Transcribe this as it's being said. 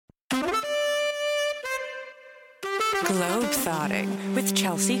Globetrotting with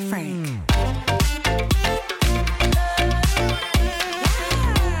Chelsea Frank.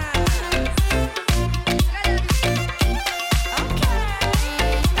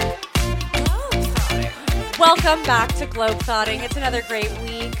 Welcome back to Globetrotting. It's another great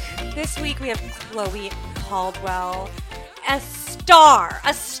week. This week we have Chloe Caldwell, a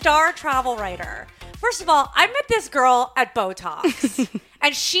star travel writer. First of all, I met this girl at Botox,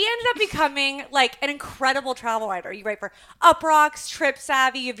 and she ended up becoming like an incredible travel writer. You write for Uprocks, Trip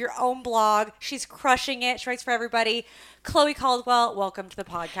Savvy, you have your own blog. She's crushing it. She writes for everybody. Chloe Caldwell, welcome to the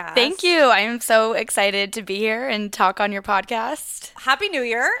podcast. Thank you. I am so excited to be here and talk on your podcast. Happy New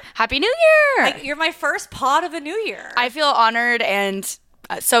Year. Happy New Year. Like, you're my first pod of the new year. I feel honored and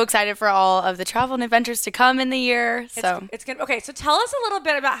so excited for all of the travel and adventures to come in the year. It's good. Okay, so tell us a little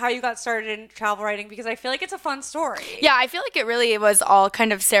bit about how you got started in travel writing, because I feel like it's a fun story. Yeah, I feel like it really was all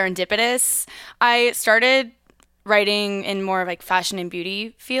kind of serendipitous. I started writing in more of like fashion and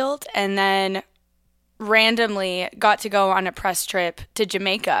beauty field, and then randomly got to go on a press trip to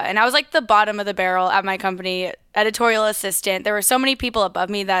Jamaica. And I was like the bottom of the barrel at my company, editorial assistant. There were so many people above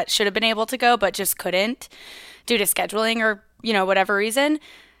me that should have been able to go, but just couldn't due to scheduling or, you know, whatever reason.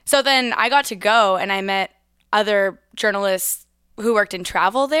 So then I got to go and I met other journalists who worked in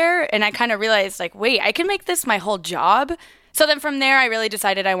travel there. And I kind of realized like, wait, I can make this my whole job. So then from there, I really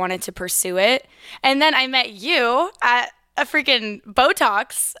decided I wanted to pursue it. And then I met you at a freaking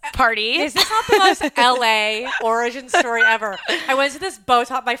Botox party. Is this not the most LA origin story ever? I went to this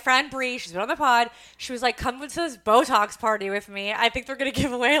Botox, my friend Bree, she's been on the pod. She was like, come to this Botox party with me. I think they're going to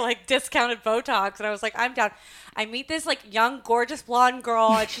give away like discounted Botox. And I was like, I'm down. I meet this like young, gorgeous blonde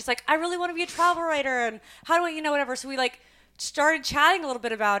girl. And she's like, I really want to be a travel writer. And how do I, whatever. So we like started chatting a little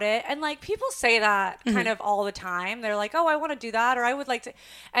bit about it. And like people say that kind of all the time. They're like, oh, I want to do that. Or I would like to.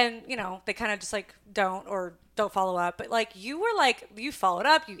 And, they kind of just like don't follow up. But like you were like, you followed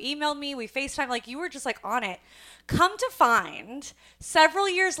up, you emailed me, we FaceTime, like you were just like on it. Come to find, several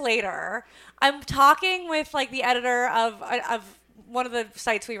years later, I'm talking with like the editor of one of the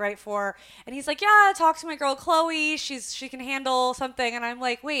sites we write for, and he's like, yeah, talk to my girl Chloe, she can handle something. And I'm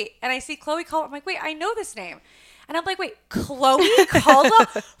like, wait, and I see Chloe Caldwell. I'm like, wait, I know this name. And I'm like, wait, Chloe Caldwell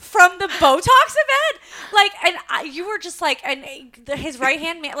from the Botox event? Like, and you were just like, and his right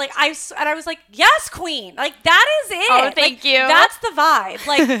hand man, like, I was like, yes, queen. Like, that is it. Oh, thank you. That's the vibe.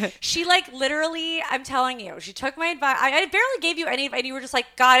 Like, she like literally, I'm telling you, she took my advice. I barely gave you any advice, and you were just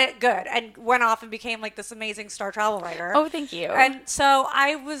like, got it, good. And went off and became like this amazing star travel writer. Oh, thank you. And so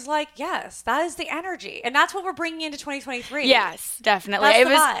I was like, yes, that is the energy. And that's what we're bringing into 2023. Yes, definitely. That's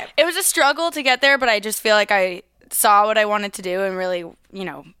the vibe. It was a struggle to get there, but I just feel like I saw what I wanted to do and really,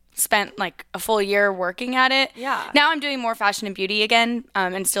 spent like a full year working at it. Yeah. Now I'm doing more fashion and beauty again,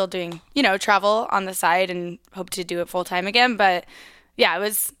 and still doing, travel on the side, and hope to do it full time again. But yeah, it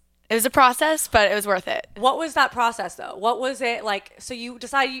was a process, but it was worth it. What was that process though? What was it like? So you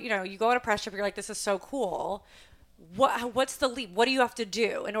decide, you go on a press trip, you're like, this is so cool. What's the leap? What do you have to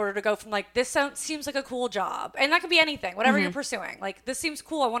do in order to go from like, this seems like a cool job? And that could be anything, whatever you're pursuing. Like, this seems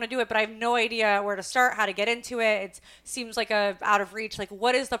cool, I want to do it, but I have no idea where to start, how to get into it. It seems like out of reach. Like,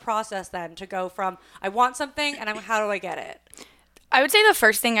 what is the process then to go from, I want something, and how do I get it? I would say the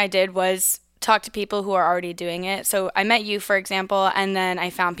first thing I did was talk to people who are already doing it. So I met you, for example, and then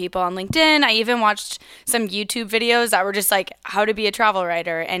I found people on LinkedIn. I even watched some YouTube videos that were just like, how to be a travel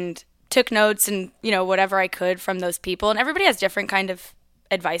writer, and took notes and, whatever I could from those people. And everybody has different kind of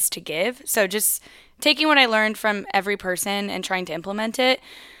advice to give. So just taking what I learned from every person and trying to implement it.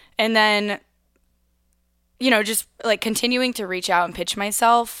 And then, just like continuing to reach out and pitch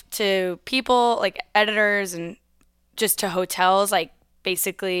myself to people like editors and just to hotels, like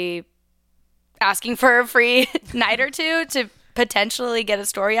basically asking for a free night or two to potentially get a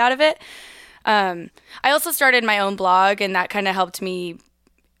story out of it. I also started my own blog, and that kind of helped me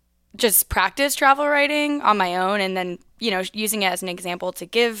just practice travel writing on my own, and then, using it as an example to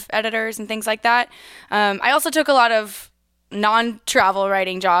give editors and things like that. I also took a lot of non-travel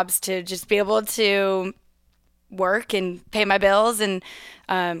writing jobs to just be able to work and pay my bills and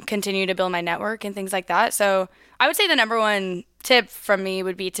continue to build my network and things like that. So I would say the number one tip from me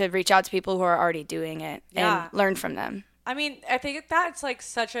would be to reach out to people who are already doing it and learn from them. I mean, I think that's like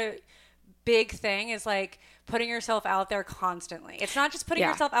such a big thing, is like putting yourself out there constantly. It's not just putting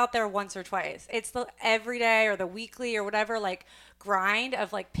yourself out there once or twice. It's the everyday or the weekly or whatever, like grind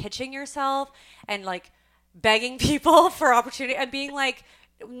of like pitching yourself and like begging people for opportunity and being like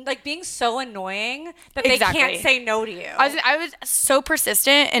being so annoying that they can't say no to you. I was so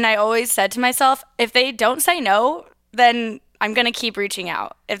persistent, and I always said to myself, if they don't say no, then I'm going to keep reaching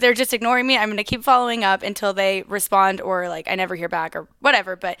out. If they're just ignoring me, I'm going to keep following up until they respond or like I never hear back or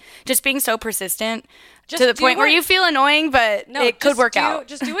whatever. But just being so persistent to the point where you feel annoying, but it could work out.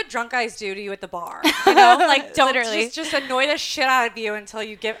 Just do what drunk guys do to you at the bar. You know, like don't just annoy the shit out of you until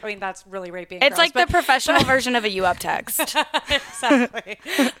you get. I mean, that's really raping. It's like the professional version of a you up text. Exactly.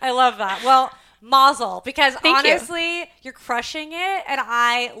 I love that. Well, mazel, because honestly, you're crushing it, and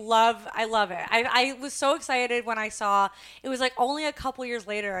I love it. I was so excited when I saw it was like only a couple years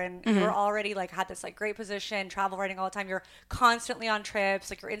later, and you were already like had this like great position, travel writing all the time. You're constantly on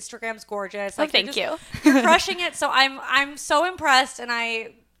trips. Like your Instagram's gorgeous. Like thank you. You're crushing it. So I'm so impressed, and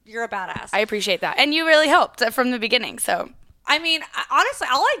you're a badass. I appreciate that, and you really helped from the beginning. So. I mean, honestly,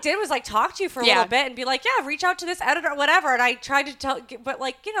 all I did was like talk to you for a little bit and be like, yeah, reach out to this editor or whatever. And I tried to tell, but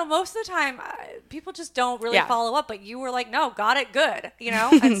like, you know, most of the time people just don't really follow up. But you were like, no, got it, good, you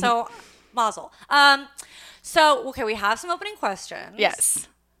know? And so, mazel. So, okay, we have some opening questions. Yes.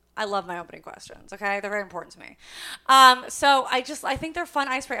 I love my opening questions, okay? They're very important to me. So I think they're fun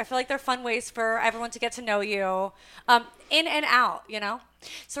icebreakers. I feel like they're fun ways for everyone to get to know you in and out, you know?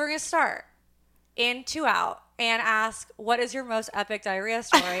 So we're going to start in, to, out. And ask, what is your most epic diarrhea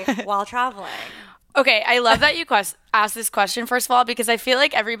story while traveling? Okay, I love that you asked this question, first of all, because I feel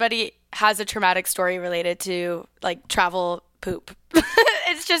like everybody has a traumatic story related to, like, travel poop.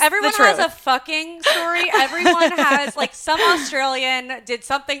 It's just everyone the truth. has a fucking story. Everyone has, like, some Australian did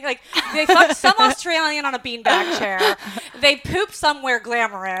something, like, they fucked some Australian on a beanbag chair. They pooped somewhere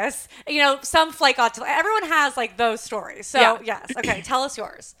glamorous. You know, some flake got to, everyone has, like, those stories. So, yes. Okay, tell us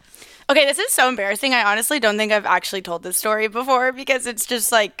yours. Okay, this is so embarrassing. I honestly don't think I've actually told this story before because it's just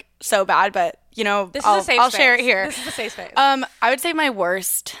like so bad, but you know, I'll share it here. This is a safe space. I would say my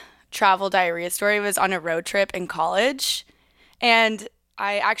worst travel diarrhea story was on a road trip in college. And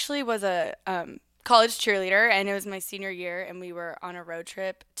I actually was a college cheerleader, and it was my senior year, and we were on a road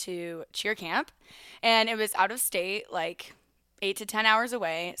trip to cheer camp, and it was out of state, like 8 to 10 hours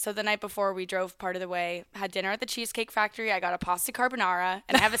away. So the night before, we drove part of the way, had dinner at the Cheesecake Factory. I got a pasta carbonara,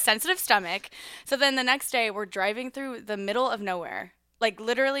 and I have a sensitive stomach. So then the next day, we're driving through the middle of nowhere, like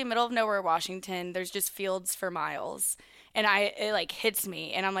literally middle of nowhere, Washington. There's just fields for miles. And it like hits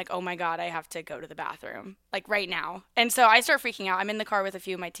me, and I'm like, oh my God, I have to go to the bathroom, like right now. And so I start freaking out. I'm in the car with a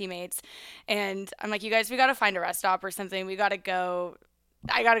few of my teammates, and I'm like, you guys, we got to find a rest stop or something. We got to go.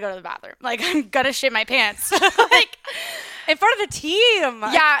 I got to go to the bathroom. Like, I'm going to shit my pants. Like, in front of the team.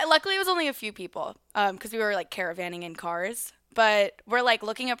 Yeah, luckily it was only a few people because we were like caravanning in cars. But we're like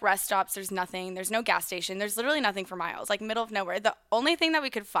looking up rest stops. There's nothing. There's no gas station. There's literally nothing for miles, like middle of nowhere. The only thing that we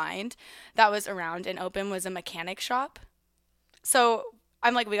could find that was around and open was a mechanic shop. So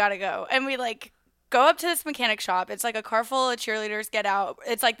I'm like, we got to go. And we like go up to this mechanic shop. It's like a car full of cheerleaders get out.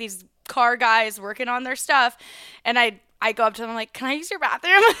 It's like these car guys working on their stuff. And I go up to them, I'm like, can I use your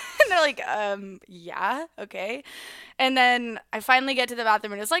bathroom? And they're like, yeah, okay. And then I finally get to the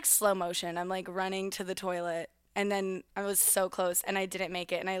bathroom, and it was like slow motion. I'm like running to the toilet, and then I was so close, and I didn't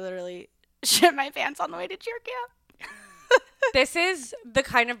make it, and I literally shit my pants on the way to cheer camp. This is the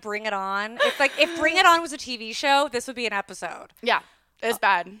kind of Bring It On. It's like if Bring It On was a TV show, this would be an episode. Yeah. It was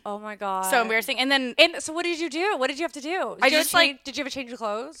bad. Oh my God. So embarrassing. And then. So what did you do? What did you have to do? Did you have to change your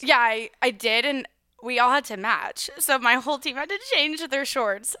clothes? Yeah, I did. And we all had to match. So my whole team had to change their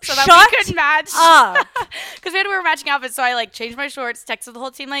shorts so that we could match. Because we were matching outfits. So I like changed my shorts, texted the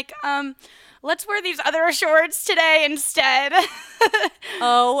whole team like, let's wear these other shorts today instead.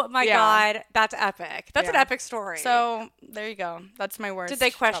 Oh my God, that's epic. That's an epic story. So there you go. That's my worst. Did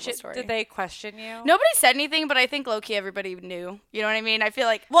they question? Story. Did they question you? Nobody said anything, but I think low key everybody knew. You know what I mean? I feel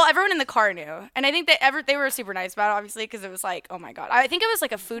like everyone in the car knew, and I think they were super nice about it, obviously, because it was like, oh my God. I think it was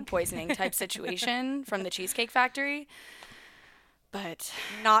like a food poisoning type situation from the Cheesecake Factory. But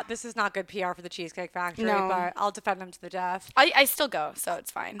this is not good PR for the Cheesecake Factory, no. But I'll defend them to the death. I still go, so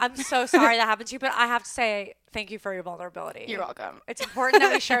it's fine. I'm so sorry that happened to you, but I have to say thank you for your vulnerability. You're welcome. It's important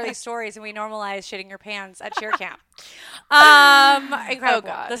that we share these stories and we normalize shitting your pants at cheer camp. Incredible. Oh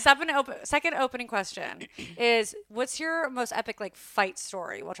God. The second opening question is, what's your most epic like fight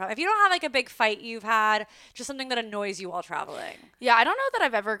story while traveling? If you don't have like a big fight you've had, just something that annoys you while traveling. Yeah, I don't know that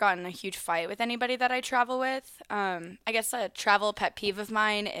I've ever gotten a huge fight with anybody that I travel with. I guess a travel pet peeve of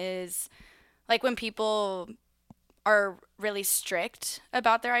mine is like when people are really strict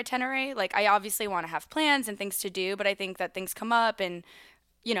about their itinerary. Like, I obviously want to have plans and things to do, but I think that things come up and,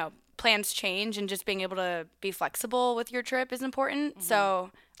 you know, plans change, and just being able to be flexible with your trip is important. Mm-hmm.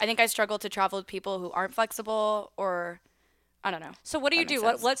 So I think I struggle to travel with people who aren't flexible, or I don't know. So what do you do?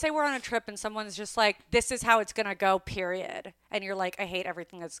 Let's say we're on a trip and someone's just like, this is how it's going to go, period. And you're like, I hate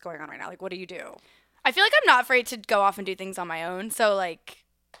everything that's going on right now. Like, what do you do? I feel like I'm not afraid to go off and do things on my own. So, like,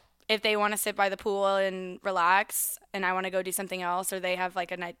 if they want to sit by the pool and relax and I want to go do something else, or they have,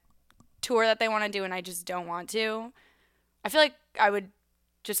 like, a night tour that they want to do and I just don't want to, I feel like I would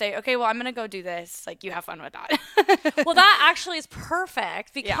just say, okay, well, I'm going to go do this. Like, you have fun with that. Well, that actually is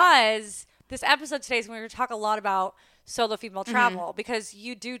perfect because this episode today is going to talk a lot about solo female travel because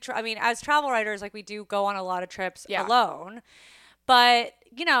you do, I mean, as travel writers, like we do go on a lot of trips alone, but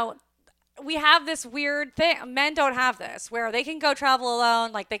you know, we have this weird thing. Men don't have this where they can go travel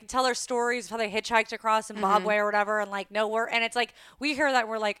alone. Like they can tell their stories of how they hitchhiked across Zimbabwe or whatever and like nowhere. And it's like, we hear that and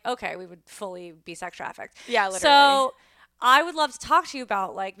we're like, okay, we would fully be sex trafficked. Yeah, literally. So I would love to talk to you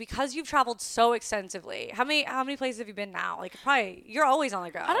about like, because you've traveled so extensively, how many places have you been now? Like probably you're always on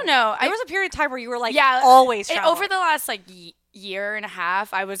the go. I don't know. There was a period of time where you were like always traveling. Over the last like year and a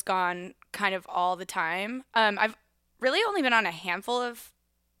half, I was gone kind of all the time. I've really only been on a handful of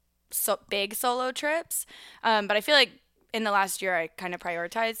big solo trips. But I feel like in the last year, I kind of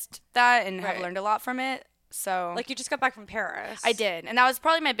prioritized that and have learned a lot from it. So, like you just got back from Paris. I did, and that was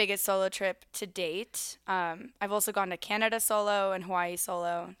probably my biggest solo trip to date. I've also gone to Canada solo and Hawaii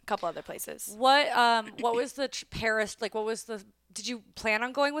solo, a couple other places. What was the Paris like? What was the? Did you plan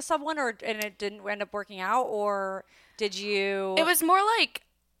on going with someone, and it didn't end up working out, or did you? It was more like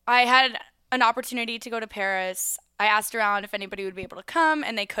I had an opportunity to go to Paris. I asked around if anybody would be able to come,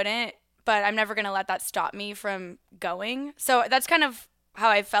 and they couldn't. But I'm never gonna let that stop me from going. So that's kind of how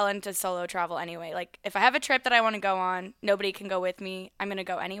I fell into solo travel anyway. Like, if I have a trip that I want to go on, nobody can go with me. I'm going to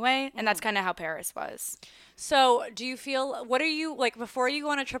go anyway. And that's kind of how Paris was. So do you feel, what are you, like, before you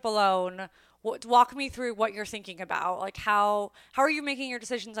go on a trip alone, walk me through what you're thinking about. Like, how are you making your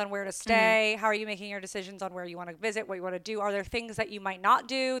decisions on where to stay? How are you making your decisions on where you want to visit, what you want to do? Are there things that you might not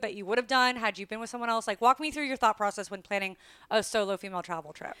do that you would have done had you been with someone else? Like, walk me through your thought process when planning a solo female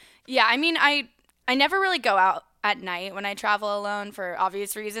travel trip. Yeah, I mean, I never really go out at night when I travel alone for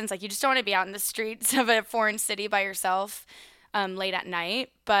obvious reasons. Like, you just don't want to be out in the streets of a foreign city by yourself late at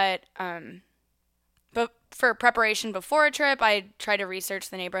night. But for preparation before a trip, I try to research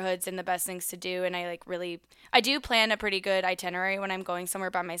the neighborhoods and the best things to do. And I do plan a pretty good itinerary when I'm going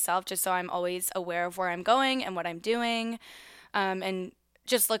somewhere by myself, just so I'm always aware of where I'm going and what I'm doing. And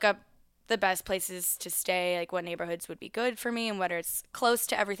just look up the best places to stay, like what neighborhoods would be good for me and whether it's close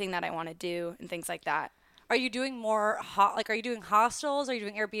to everything that I want to do and things like that. Are you doing more are you doing hostels? Are you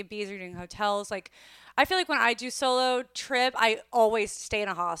doing Airbnbs? Are you doing hotels? Like, I feel like when I do solo trip, I always stay in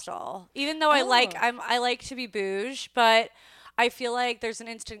a hostel. Even though I like to be bouge, but I feel like there's an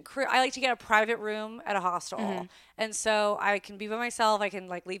instant I like to get a private room at a hostel. And so I can be by myself. I can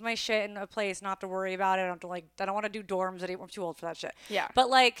like leave my shit in a place, not to worry about it. I don't want to do dorms. I'm too old for that shit. Yeah. But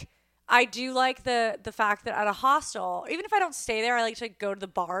like, I do like the fact that at a hostel, even if I don't stay there, I like to go to the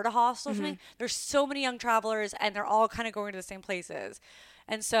bar at a hostel or something. There's so many young travelers and they're all kind of going to the same places.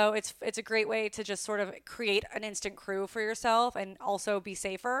 And so it's a great way to just sort of create an instant crew for yourself and also be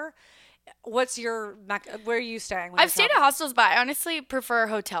safer. Where are you staying? I've stayed at hostels, but I honestly prefer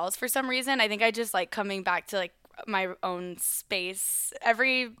hotels for some reason. I think I just like coming back to like my own space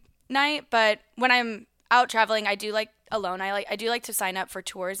every night. But when I'm out traveling, I do like alone. I do like to sign up for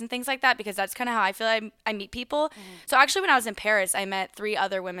tours and things like that because that's kind of how I feel I meet people. So actually when I was in Paris, I met 3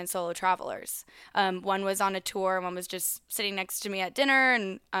 other women solo travelers. One was on a tour, one was just sitting next to me at dinner,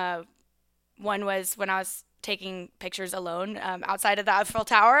 and one was when I was taking pictures alone outside of the Eiffel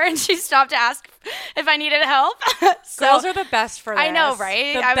Tower, and she stopped to ask if I needed help. So, girls are the best for this. I know,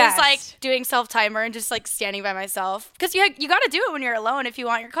 right? The I best. was like doing self-timer and just like standing by myself because you got to do it when you're alone if you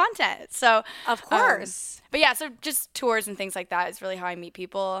want your content. So of course. But yeah, so just tours and things like that is really how I meet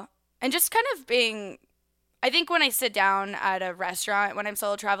people. And just kind of I think when I sit down at a restaurant when I'm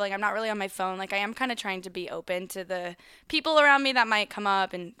solo traveling, I'm not really on my phone. Like, I am kind of trying to be open to the people around me that might come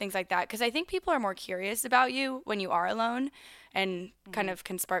up and things like that. Because I think people are more curious about you when you are alone and kind of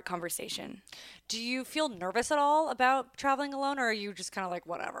can spark conversation. Do you feel nervous at all about traveling alone, or are you just kind of like,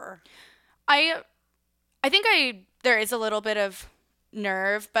 whatever? I think there is a little bit of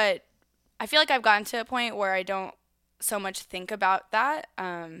nerve, but I feel like I've gotten to a point where I don't so much think about that.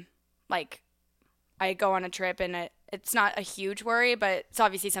 Like, I go on a trip and it's not a huge worry, but it's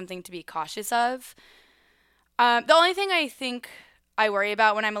obviously something to be cautious of. The only thing I think I worry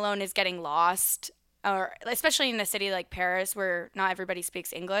about when I'm alone is getting lost, or especially in a city like Paris where not everybody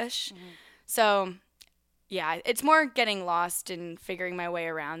speaks English. So, yeah, it's more getting lost and figuring my way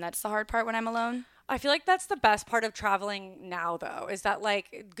around. That's the hard part when I'm alone. I feel like that's the best part of traveling now, though, is that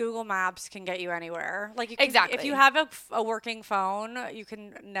like Google Maps can get you anywhere. Like, exactly. If you have a working phone, you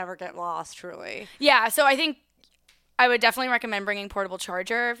can never get lost, truly. Yeah, so I think I would definitely recommend bringing portable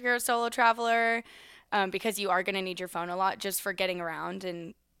charger if you're a solo traveler. because you are going to need your phone a lot just for getting around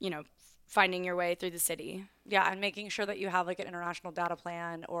and, finding your way through the city. Yeah, and making sure that you have like an international data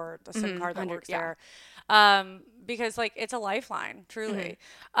plan or a SIM card that works yeah. there. Because like it's a lifeline, truly.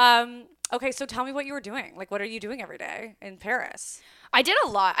 Okay, so tell me what you were doing. Like, what are you doing every day in Paris? I did a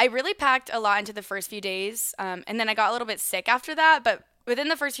lot. I really packed a lot into the first few days, and then I got a little bit sick after that. But within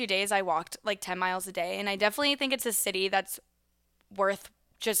the first few days, I walked like 10 miles a day, and I definitely think it's a city that's worth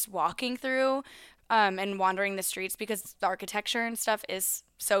just walking through and wandering the streets because the architecture and stuff is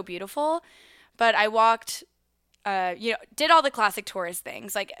so beautiful. But I walked, did all the classic tourist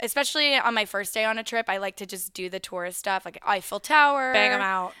things. Like, especially on my first day on a trip, I like to just do the tourist stuff, like Eiffel Tower. Bang them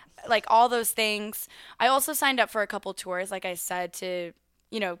out. Like all those things. I also signed up for a couple tours, like I said, to,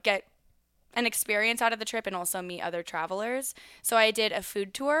 get an experience out of the trip and also meet other travelers. So I did a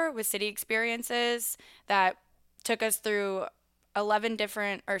food tour with City Experiences that took us through 9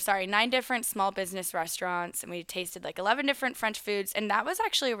 different small business restaurants, and we tasted like 11 different French foods. And that was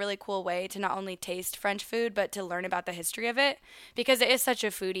actually a really cool way to not only taste French food, but to learn about the history of it because it is such a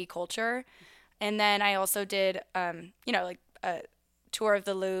foodie culture. And then I also did, like a tour of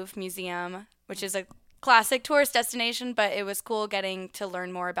the Louvre Museum, which is a classic tourist destination, but it was cool getting to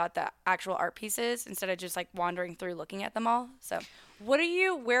learn more about the actual art pieces instead of just like wandering through looking at them all. So where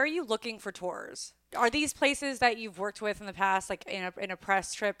are you looking for tours? Are these places that you've worked with in the past, like in a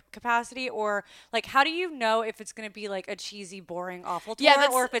press trip capacity, or like how do you know if it's going to be like a cheesy, boring, awful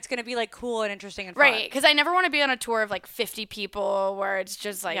tour, or if it's going to be like cool and interesting and fun? Right, because I never want to be on a tour of like 50 people where it's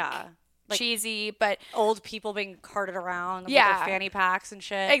just like cheesy, but old people being carted around with their fanny packs and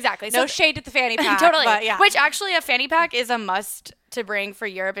shit. Exactly. No shade to the fanny pack. Totally. But yeah. Which actually a fanny pack is a must to bring for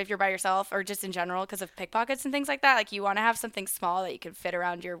Europe if you're by yourself or just in general because of pickpockets and things like that. Like you want to have something small that you can fit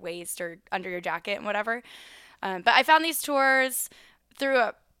around your waist or under your jacket and whatever. But I found these tours through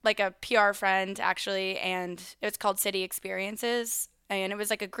a PR friend actually, and it's called City Experiences. And it was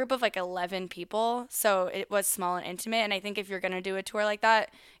like a group of like 11 people. So it was small and intimate. And I think if you're going to do a tour like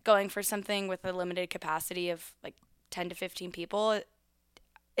that, going for something with a limited capacity of like 10 to 15 people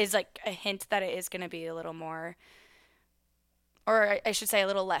is like a hint that it is going to be a little more, or I should say a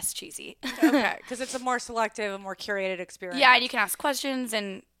little less cheesy. Okay. Because it's a more selective, a more curated experience. Yeah. And you can ask questions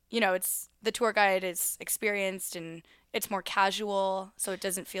and, the tour guide is experienced and it's more casual, so it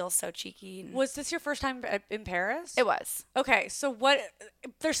doesn't feel so cheeky. Was this your first time in Paris? It was. Okay, so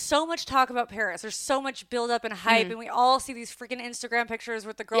there's so much talk about Paris. There's so much build up and hype, and we all see these freaking Instagram pictures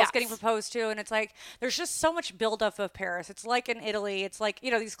with the girls getting proposed to, and it's like, there's just so much build up of Paris. It's like in Italy. It's like,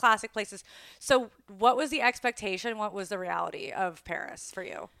 these classic places. So what was the expectation? What was the reality of Paris for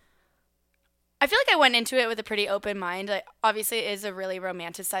you? I feel like I went into it with a pretty open mind. Like, obviously, it is a really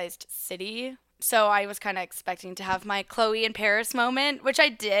romanticized city. So I was kind of expecting to have my Chloe in Paris moment, which I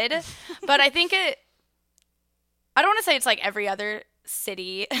did. But I think I don't want to say it's like every other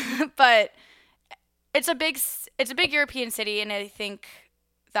city, but it's a big European city. And I think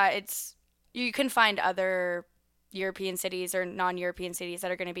that you can find other European cities or non-European cities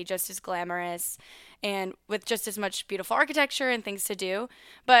that are going to be just as glamorous and with just as much beautiful architecture and things to do.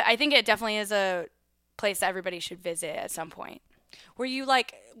 But I think it definitely is a place that everybody should visit at some point. Were you,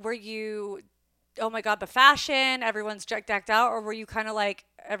 oh my God, the fashion, everyone's decked out, or were you kind of like,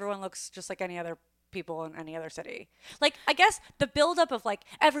 everyone looks just like any other people in any other city? Like, I guess the buildup of like,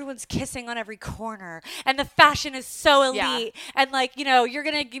 everyone's kissing on every corner, and the fashion is so elite, and like, you're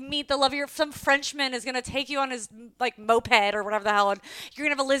going to meet the love of some Frenchman is going to take you on his like moped or whatever the hell, and you're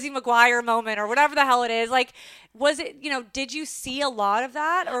going to have a Lizzie McGuire moment or whatever the hell it is. Like, was it, did you see a lot of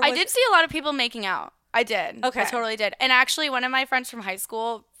that? Or I did see a lot of people making out. I did. Okay. I totally did. And actually, one of my friends from high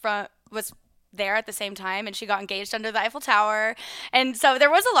school was there at the same time, and she got engaged under the Eiffel Tower. And so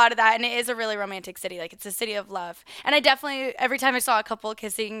there was a lot of that, and it is a really romantic city. Like, it's a city of love. And I definitely, every time I saw a couple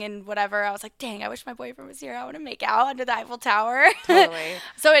kissing and whatever, I was like, dang, I wish my boyfriend was here. I want to make out under the Eiffel Tower. Totally.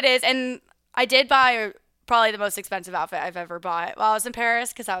 So it is. And I did buy probably the most expensive outfit I've ever bought while I was in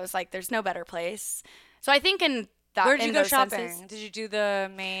Paris because I was like, there's no better place. So I think where did you go shopping? Senses, did you do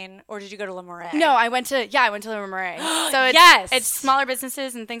the main, or did you go to Le Marais? No, I went to Le Marais. So it's smaller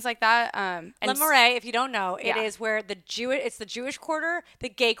businesses and things like that. And Le Marais, if you don't know, it is where it's the Jewish quarter, the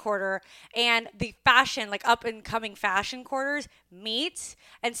gay quarter, and the fashion, like up and coming fashion quarters meet.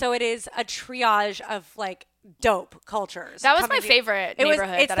 And so it is a triage of like dope cultures. That was my favorite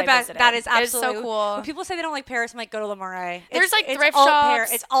neighborhood. It's the best. That is absolutely so cool. When people say they don't like Paris, I'm like, go to Le Marais. There's like thrift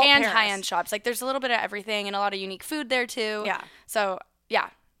shops it's all and Paris. high-end shops. Like there's a little bit of everything and a lot of unique food there too. Yeah. So yeah.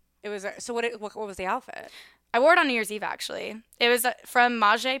 It was. So what was the outfit? I wore it on New Year's Eve actually. It was from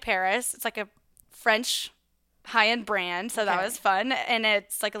Manger Paris. It's like a French high-end brand, so that was fun. And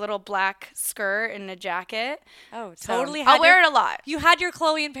it's like a little black skirt and a jacket. Oh, So totally. I'll wear it a lot. You had your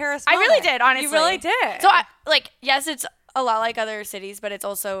Chloe in Paris I really moment. did, honestly. You really did. So, yes, it's a lot like other cities, but it's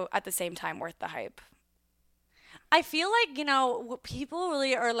also at the same time worth the hype. I feel like, people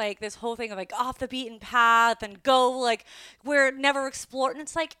really are like this whole thing of like off the beaten path and go like where never explored. And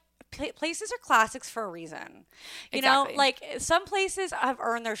it's like places are classics for a reason. You know, like some places have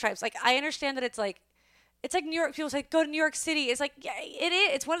earned their stripes. Like I understand that it's like New York. People say go to New York City. It's like, yeah, it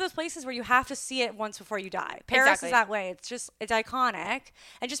is. It's one of those places where you have to see it once before you die. Paris is that way. It's iconic.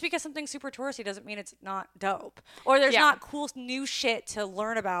 And just because something's super touristy doesn't mean it's not dope. Or there's not cool new shit to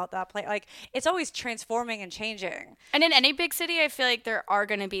learn about that place. Like it's always transforming and changing. And in any big city, I feel like there are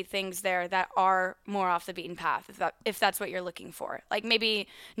going to be things there that are more off the beaten path, if that's what you're looking for. Like maybe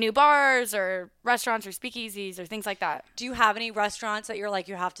new bars or restaurants or speakeasies or things like that. Do you have any restaurants that you're like,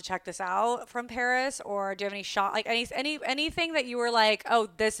 you have to check this out from Paris? Or do you have any anything that you were like, oh,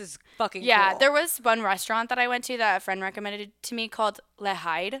 this is fucking cool? There was one restaurant that I went to that a friend recommended to me called Le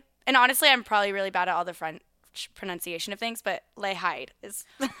Hyde. And honestly, I'm probably really bad at all the French pronunciation of things, but Le Hyde is.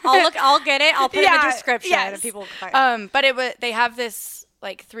 I'll get it. I'll put it in the description and people can find it. But they have this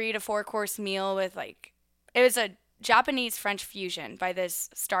like 3 to 4 course meal with like, it was a Japanese French fusion by this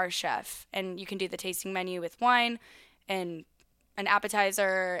star chef, and you can do the tasting menu with wine and an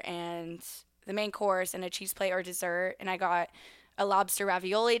appetizer and the main course and a cheese plate or dessert. And I got a lobster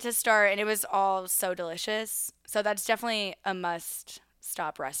ravioli to start, and it was all so delicious. So that's definitely a must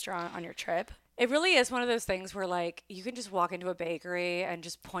stop restaurant on your trip. It really is one of those things where like you can just walk into a bakery and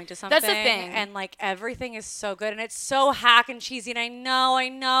just point to something. That's the thing. And like everything is so good and it's so hack and cheesy. And I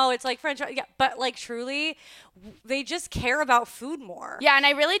know it's like French, but like truly, they just care about food more. Yeah, and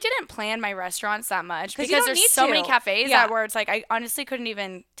I really didn't plan my restaurants that much because there's so many cafes where it's like I honestly couldn't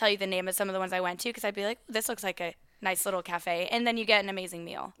even tell you the name of some of the ones I went to because I'd be like, this looks like a nice little cafe, and then you get an amazing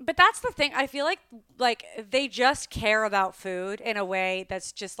meal. But that's the thing. I feel like they just care about food in a way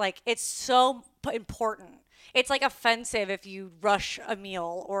that's just like it's so important. It's like offensive if you rush a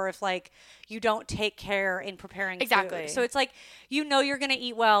meal or if like you don't take care in preparing food. So it's like you're going to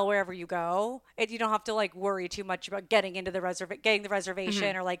eat well wherever you go. You don't have to like worry too much about getting into the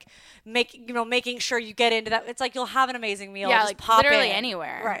reservation or like making sure you get into that. It's like you'll have an amazing meal. Yeah, just like pop literally in.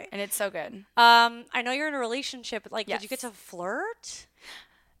 anywhere. Right. And it's so good. I know you're in a relationship, but like did you get to flirt?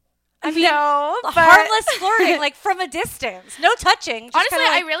 I mean, no, but harmless flirting, like from a distance, no touching. Honestly,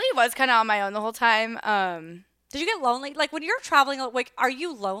 I really was kind of on my own the whole time. Did you get lonely? Like when you're traveling, like are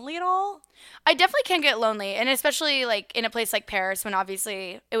you lonely at all? I definitely can get lonely, and especially like in a place like Paris, when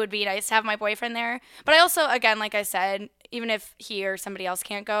obviously it would be nice to have my boyfriend there. But I also, again, like I said, even if he or somebody else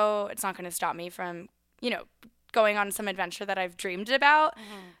can't go, it's not going to stop me from, going on some adventure that I've dreamed about.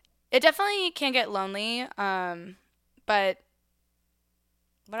 Mm-hmm. It definitely can get lonely, but.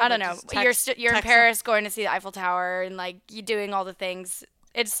 I don't know. You're in Paris going to see the Eiffel Tower and like you doing all the things.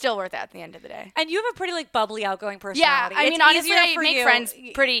 It's still worth it at the end of the day. And you have a pretty like bubbly, outgoing personality. Yeah, I mean, honestly, I make friends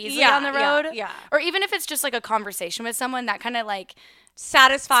pretty easily on the road. Yeah. Or even if it's just like a conversation with someone, that kind of like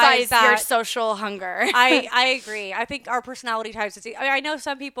satisfies your social hunger. I agree. I think our personality types. I know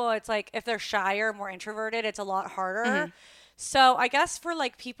some people. It's like if they're shy or more introverted, it's a lot harder. Mm-hmm. So I guess for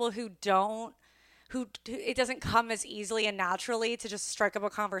like people who it doesn't come as easily and naturally to just strike up a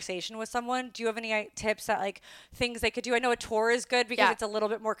conversation with someone. Do you have any tips that like things they could do? I know a tour is good because it's a little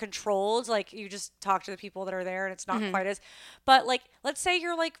bit more controlled. Like you just talk to the people that are there and it's not quite as, but like, let's say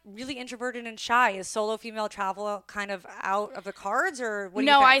you're like really introverted and shy. Is solo female travel kind of out of the cards or what do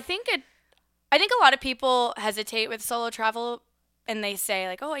you think? I think a lot of people hesitate with solo travel and they say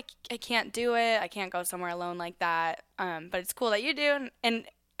like, oh, I can't do it. I can't go somewhere alone like that. But it's cool that you do. And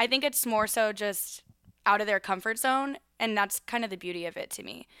I think it's more so just out of their comfort zone, and that's kind of the beauty of it to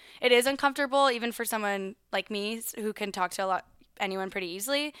me. It is uncomfortable, even for someone like me who can talk to anyone pretty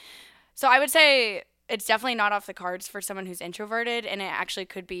easily. So I would say it's definitely not off the cards for someone who's introverted, and it actually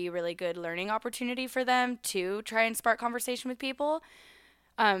could be a really good learning opportunity for them to try and spark conversation with people.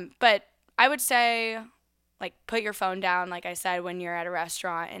 But I would say, like, put your phone down, like I said, when you're at a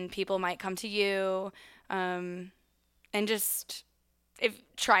restaurant, and people might come to you, and just...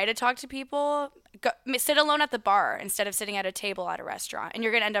 try to talk to people, sit alone at the bar instead of sitting at a table at a restaurant. And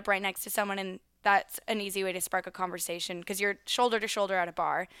you're going to end up right next to someone, and that's an easy way to spark a conversation because you're shoulder to shoulder at a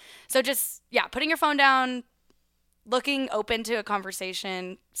bar. So just, putting your phone down, looking open to a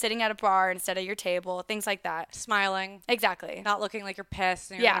conversation, sitting at a bar instead of your table, things like that. Smiling. Exactly. Not looking like you're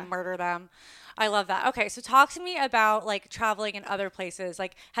pissed and you're going to murder them. I love that. Okay, so talk to me about like traveling in other places.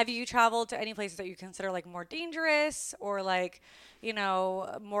 Like, have you traveled to any places that you consider like more dangerous or like, you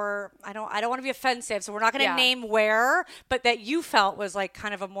know, more? I don't want to be offensive, so we're not going to name where, but that you felt was like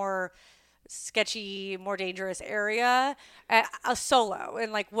kind of a more sketchy, more dangerous area, a solo,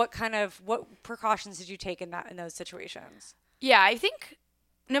 and like what precautions did you take in those situations? Yeah, I think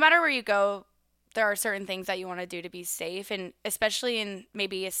no matter where you go, there are certain things that you want to do to be safe, and especially in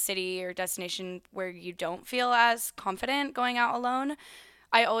maybe a city or destination where you don't feel as confident going out alone.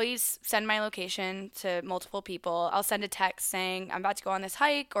 I always send my location to multiple people. I'll send a text saying I'm about to go on this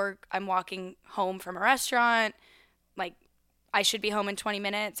hike or I'm walking home from a restaurant. Like, I should be home in 20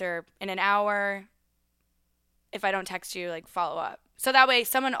 minutes or in an hour. If I don't text you, like, follow up. So that way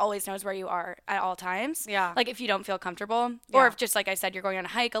someone always knows where you are at all times. Yeah. Like, if you don't feel comfortable or if just like I said, you're going on a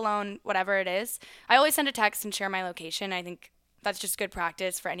hike alone, whatever it is. I always send a text and share my location. I think that's just good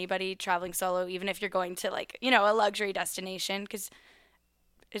practice for anybody traveling solo, even if you're going to like, you know, a luxury destination, because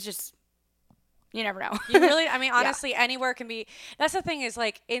it's just, you never know. You really, I mean, honestly, anywhere can be. That's the thing is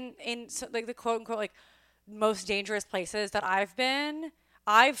like in like the quote unquote like most dangerous places that I've been,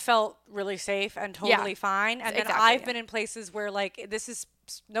 I've felt really safe and totally fine. And then I've been in places where like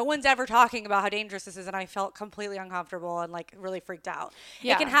no one's ever talking about how dangerous this is, and I felt completely uncomfortable and like really freaked out.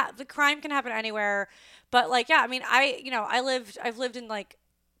 Yeah. The crime can happen anywhere, but like I mean, I've lived in like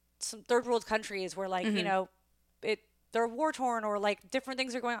some third world countries where like you know they're war torn or like different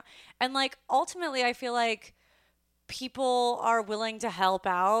things are going on, and like ultimately I feel like people are willing to help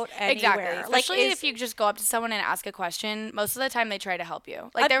out anywhere. Exactly. Especially if you just go up to someone and ask a question, most of the time they try to help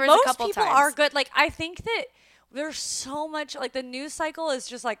you. Like there was a couple times. Most people are good. Like I think that there's so much, like the news cycle is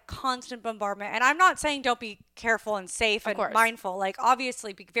just like constant bombardment. And I'm not saying don't be careful and safe and mindful. Like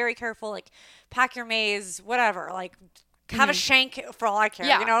obviously be very careful, like pack your maze, whatever, like have a shank for all I care.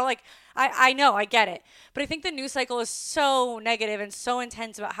 You know, like I know, I get it. But I think the news cycle is so negative and so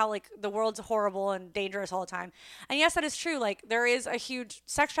intense about how like the world's horrible and dangerous all the time. And yes, that is true. Like there is a huge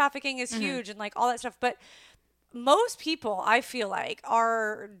sex trafficking is huge and like all that stuff. But most people, I feel like,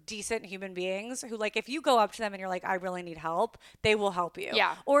 are decent human beings who, like, if you go up to them and you're like, I really need help, they will help you.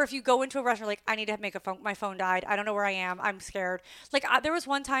 Yeah. Or if you go into a restaurant, like, I need to make my phone died. I don't know where I am. I'm scared. Like, there was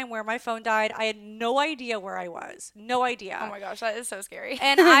one time where my phone died. I had no idea where I was. No idea. Oh my gosh, that is so scary.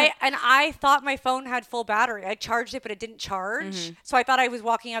 And I thought my phone had full battery. I charged it, but it didn't charge. So I thought I was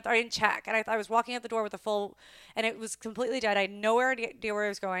walking out. I didn't check. And I was walking out the door with a full, and it was completely dead. I had no idea where I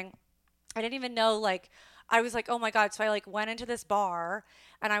was going. I didn't even know, like, I was like, oh my God. So I like went into this bar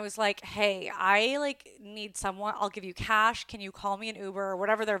and I was like, hey, I like need someone. I'll give you cash. Can you call me an Uber or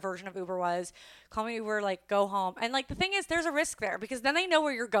whatever their version of Uber was? Call me Uber, like go home. And like the thing is, there's a risk there because then they know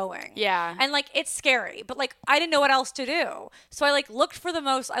where you're going. Yeah. And like it's scary, but like I didn't know what else to do. So I like looked for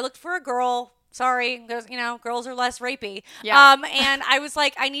a girl. Sorry, there's, you know, girls are less rapey. Yeah. And I was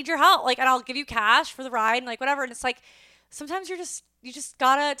like, I need your help. Like, and I'll give you cash for the ride and like whatever. And it's like, sometimes you just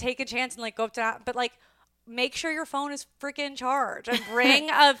gotta take a chance and like go up to that. But like, make sure your phone is freaking charged and bring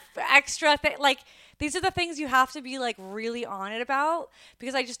a extra thing. Like, these are the things you have to be like really on it about,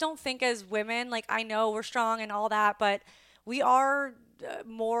 because I just don't think as women, like I know we're strong and all that, but we are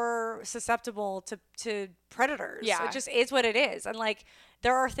more susceptible to predators. Yeah. It just is what it is. And like,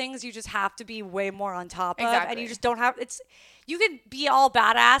 there are things you just have to be way more on top of, and you just don't have, you can be all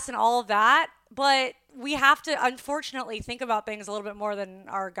badass and all of that, but we have to unfortunately think about things a little bit more than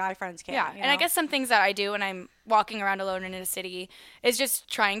our guy friends can. Yeah. You know? And I guess some things that I do when I'm walking around alone in a city is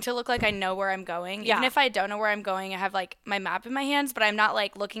just trying to look like I know where I'm going. Yeah. Even if I don't know where I'm going, I have like my map in my hands, but I'm not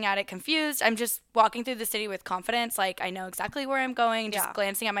like looking at it confused. I'm just walking through the city with confidence. Like I know exactly where I'm going, just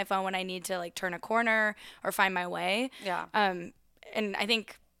glancing at my phone when I need to like turn a corner or find my way. Yeah. And I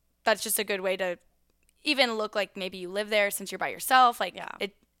think that's just a good way to even look like maybe you live there since you're by yourself. Like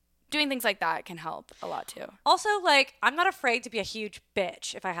doing things like that can help a lot too. Also, like, I'm not afraid to be a huge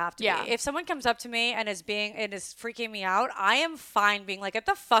bitch if I have to Yeah. be. If someone comes up to me and is freaking me out, I am fine being like, get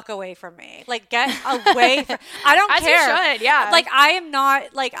the fuck away from me. Like, get away from, I don't As care. you should, yeah. Like, I am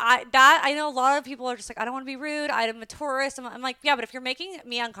not, like, I know a lot of people are just like, I don't want to be rude. I'm a tourist. I'm like, yeah, but if you're making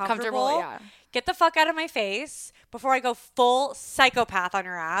me uncomfortable, get the fuck out of my face before I go full psychopath on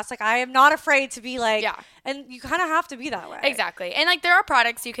your ass. Like, I am not afraid to be like, and you kind of have to be that way. Exactly. And like, there are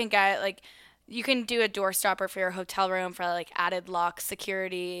products you can get, like, you can do a door stopper for your hotel room for like added lock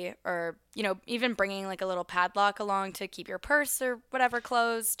security, or, you know, even bringing like a little padlock along to keep your purse or whatever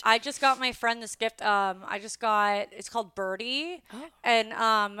closed. I just got my friend this gift. It's called Birdie, and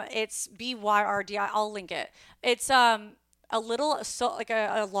it's BYRD. I'll link it. It's a little like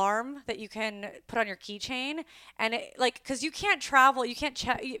a alarm that you can put on your keychain, and it like because you can't travel, you can't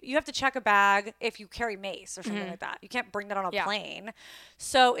check, you have to check a bag if you carry mace or something like that. You can't bring that on a plane,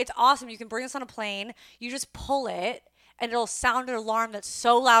 so it's awesome. You can bring this on a plane. You just pull it, and it'll sound an alarm that's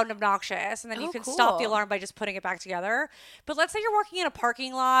so loud and obnoxious, and then you can stop the alarm by just putting it back together. But let's say you're walking in a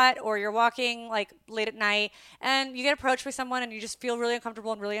parking lot, or you're walking like late at night, and you get approached by someone and you just feel really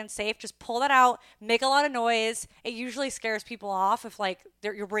uncomfortable and really unsafe. Just pull that out, make a lot of noise. It usually scares people off if like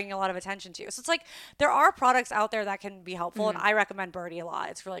you're bringing a lot of attention to you. So it's like there are products out there that can be helpful, and I recommend Birdie a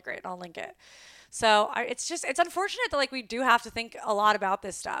lot. It's really great. I'll link it. So it's unfortunate that like we do have to think a lot about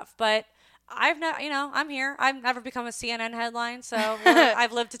this stuff, but I'm here. I've never become a CNN headline, so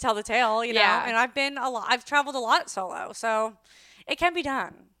I've lived to tell the tale, you know, and I've traveled a lot solo, so it can be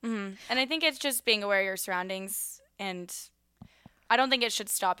done. Mm-hmm. And I think it's just being aware of your surroundings, and I don't think it should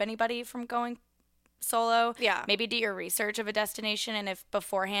stop anybody from going solo. Yeah. Maybe do your research of a destination, and if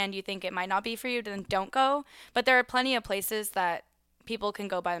beforehand you think it might not be for you, then don't go. But there are plenty of places that people can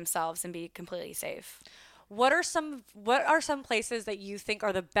go by themselves and be completely safe. What are some places that you think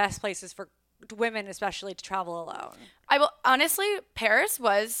are the best places for women, especially, to travel alone? Honestly, Paris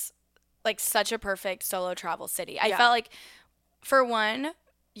was like such a perfect solo travel city. I felt like, for one,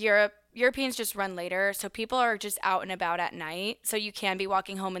 Europeans just run later, so people are just out and about at night, so you can be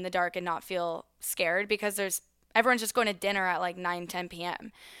walking home in the dark and not feel scared because everyone's just going to dinner at like 9-10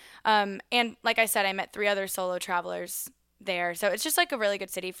 p.m. And like I said, I met 3 other solo travelers there, so it's just like a really good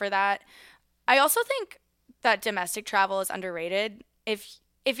city for that. I also think that domestic travel is underrated.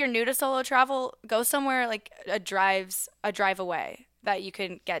 If you're new to solo travel, go somewhere like a drive away that you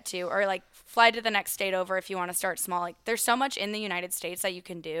can get to, or like fly to the next state over if you want to start small. Like there's so much in the United States that you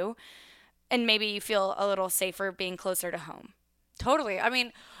can do, and maybe you feel a little safer being closer to home. Totally. I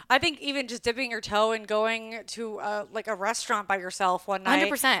mean, I think even just dipping your toe and going to like a restaurant by yourself one night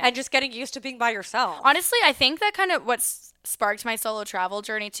 100%. and just getting used to being by yourself. Honestly, I think that kind of what's sparked my solo travel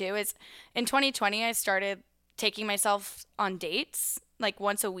journey too is in 2020 I started taking myself on dates like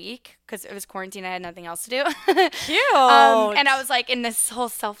once a week because it was quarantine. I had nothing else to do. Cute. And I was like in this whole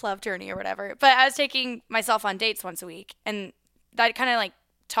self-love journey or whatever. But I was taking myself on dates once a week, and that kind of like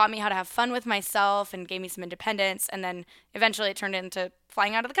taught me how to have fun with myself and gave me some independence. And then eventually it turned into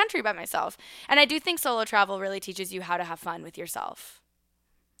flying out of the country by myself. And I do think solo travel really teaches you how to have fun with yourself.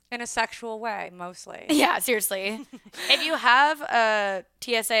 In a sexual way, mostly. Yeah, seriously. If you have a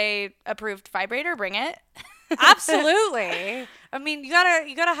TSA approved vibrator, bring it. Absolutely. I mean, you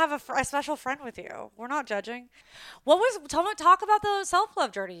gotta have a special friend with you. We're not judging. Talk about the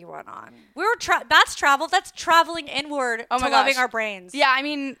self-love journey you went on. That's travel. That's traveling inward to loving our brains. Yeah, I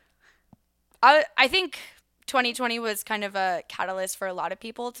mean, I think 2020 was kind of a catalyst for a lot of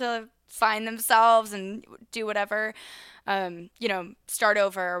people to find themselves and do whatever, start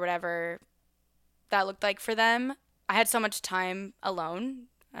over or whatever that looked like for them. I had so much time alone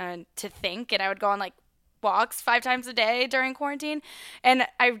to think, and I would go on like walks 5 times a day during quarantine, and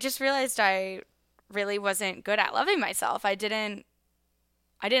I just realized I really wasn't good at loving myself. I didn't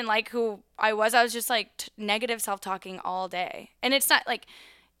like who I was. I was just like negative self-talking all day, and it's not like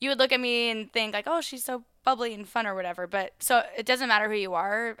you would look at me and think like, oh, she's so bubbly and fun or whatever, but so it doesn't matter who you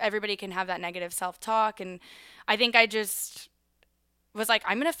are. Everybody can have that negative self-talk, and I think I just was like,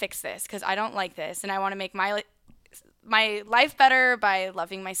 I'm gonna fix this because I don't like this, and I want to make my life better by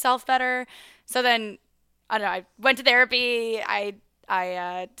loving myself better. So then I don't know, I went to therapy.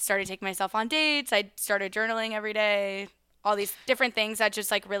 I started taking myself on dates. I started journaling every day, all these different things that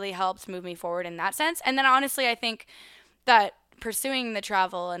just like really helped move me forward in that sense. And then honestly, I think that pursuing the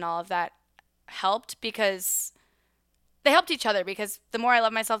travel and all of that helped because they helped each other, because the more I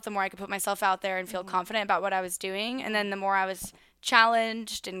love myself, the more I could put myself out there and feel confident about what I was doing. And then the more I was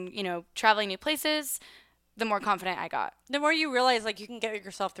challenged and, traveling new places, the more confident I got. The more you realize, like, you can get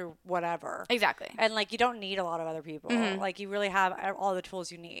yourself through whatever. Exactly. And, like, you don't need a lot of other people. Like, you really have all the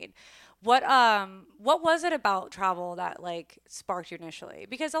tools you need. What was it about travel that, like, sparked you initially?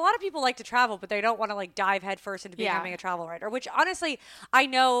 Because a lot of people like to travel, but they don't want to, like, dive headfirst into becoming a travel writer, which, honestly, I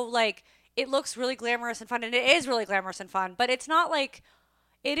know, like, it looks really glamorous and fun, and it is really glamorous and fun, but it's not, like...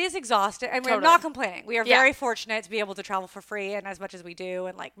 It is exhausting, and we're not complaining. We are very fortunate to be able to travel for free and as much as we do.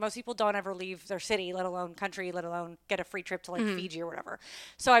 And like most people don't ever leave their city, let alone country, let alone get a free trip to like Fiji or whatever.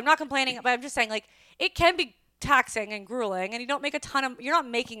 So I'm not complaining, but I'm just saying like it can be taxing and grueling, and you're not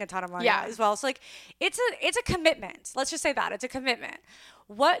making a ton of money as well. So like it's a commitment. Let's just say that it's a commitment.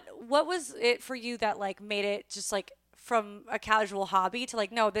 What was it for you that like made it just like from a casual hobby to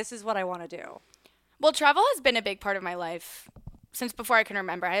like, no, this is what I want to do? Well, travel has been a big part of my life since before I can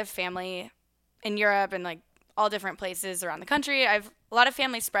remember. I have family in Europe and like all different places around the country. I have a lot of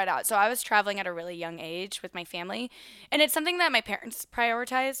family spread out. So I was traveling at a really young age with my family. And it's something that my parents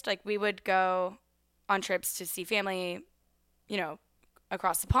prioritized. Like we would go on trips to see family, you know,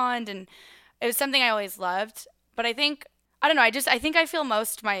 across the pond. And it was something I always loved. But I think, I don't know, I think I feel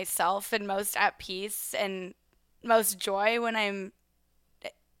most myself and most at peace and most joy when I'm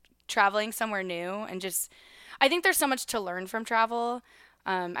traveling somewhere new. And just, I think there's so much to learn from travel.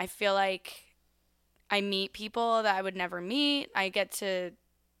 I feel like I meet people that I would never meet. I get to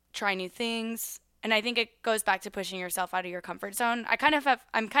try new things. And I think it goes back to pushing yourself out of your comfort zone.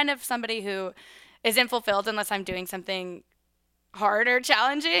 I'm kind of somebody who isn't fulfilled unless I'm doing something hard or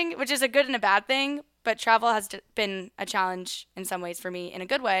challenging, which is a good and a bad thing. But travel has been a challenge in some ways for me in a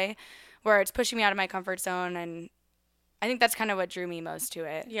good way, where it's pushing me out of my comfort zone. And I think that's kind of what drew me most to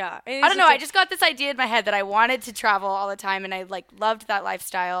it. Yeah. I don't know. I just got this idea in my head that I wanted to travel all the time, and I like loved that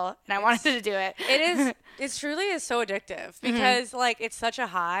lifestyle, and I wanted to do it. It truly is so addictive because like it's such a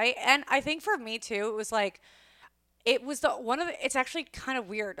high. And I think for me too, it was like, it's actually kind of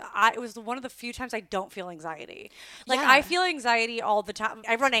weird. It was one of the few times I don't feel anxiety. Like I feel anxiety all the time.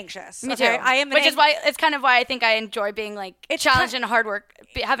 I run anxious. Me too. Which is why it's kind of why I think I enjoy being like challenged and hard work,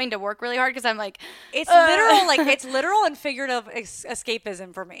 having to work really hard because I'm like, it's literal, like it's literal and figurative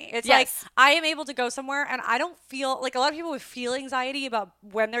escapism for me. It's like I am able to go somewhere and I don't feel like a lot of people would feel anxiety about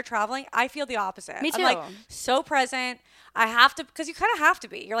when they're traveling. I feel the opposite. Me too. I'm like so present. I have to, because you kind of have to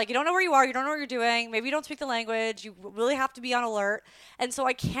be. You're like, you don't know where you are. You don't know what you're doing. Maybe you don't speak the language. You really have to be on alert. And so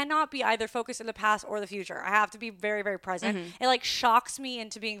I cannot be either focused in the past or the future. I have to be very, very present. It like shocks me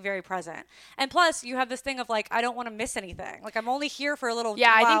into being very present. And plus, you have this thing of like, I don't want to miss anything. Like I'm only here for a little while.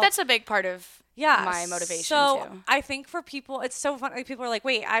 Yeah, I think that's a big part of my motivation so too. I think for people, it's so fun. Like, people are like,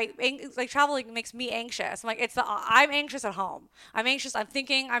 wait, like traveling makes me anxious. I'm like, I'm anxious at home. I'm anxious. I'm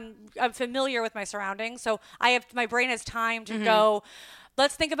thinking. I'm familiar with my surroundings. So my brain has time to go.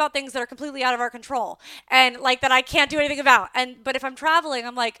 Let's think about things that are completely out of our control and like that I can't do anything about. But if I'm traveling,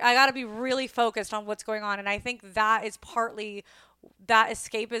 I'm like, I got to be really focused on what's going on. And I think that is partly that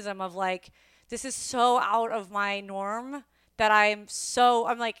escapism of like, this is so out of my norm that I'm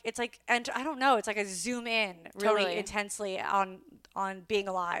like, it's like, and I don't know, it's like I zoom in really intensely on being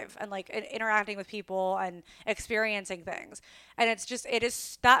alive and like interacting with people and experiencing things. And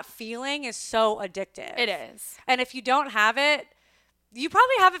that feeling is so addictive. It is. And if you don't have it, you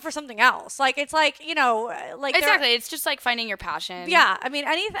probably have it for something else. Like, it's like, you know, like. Exactly. It's just like finding your passion. Yeah. I mean,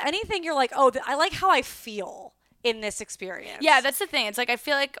 anything you're like, oh, I like how I feel in this experience. Yeah, that's the thing. It's like, I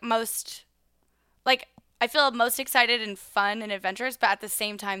feel most excited and fun and adventurous, but at the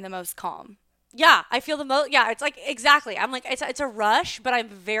same time, the most calm. Yeah, I feel the most. Yeah, it's like exactly. I'm like it's a rush, but I'm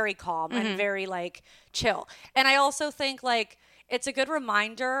very calm and very like chill. And I also think like it's a good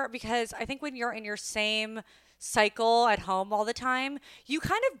reminder because I think when you're in your same cycle at home all the time, you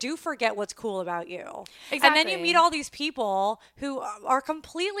kind of do forget what's cool about you. Exactly. And then you meet all these people who are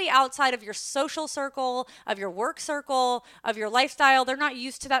completely outside of your social circle, of your work circle, of your lifestyle. They're not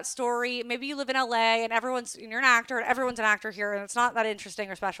used to that story. Maybe you live in LA and you're an actor and everyone's an actor here and it's not that interesting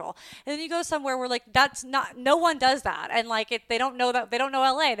or special. And then you go somewhere where like no one does that. And like they don't know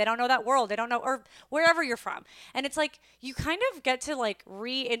LA, they don't know that world, they don't know, or wherever you're from. And it's like you kind of get to like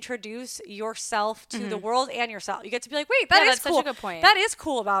reintroduce yourself to the world and yourself. You get to be like, wait, that's cool. Such a good point. That is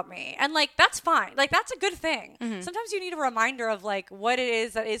cool about me. And like, that's fine. Like, that's a good thing. Sometimes you need a reminder of like what it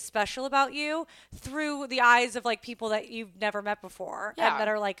is that is special about you through the eyes of like people that you've never met before and that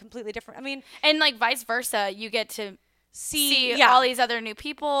are like completely different. I mean, and like vice versa, you get to see all these other new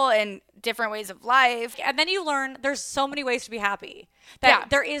people and different ways of life. And then you learn there's so many ways to be happy. That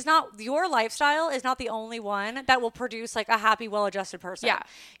there is not, your lifestyle is not the only one that will produce like a happy, well-adjusted person. Yeah.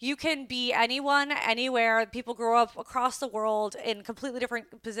 You can be anyone, anywhere. People grow up across the world in completely different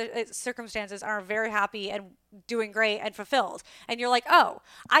circumstances and are very happy and doing great and fulfilled. And you're like, oh,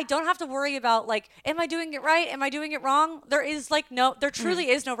 I don't have to worry about like, am I doing it right? Am I doing it wrong? There truly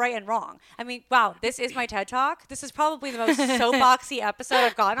is no right and wrong. I mean, wow, this is my TED Talk. This is probably the most soapboxy episode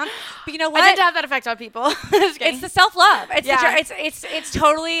I've gotten on. But you know what? I tend to have that effect on people. It's the self-love. It's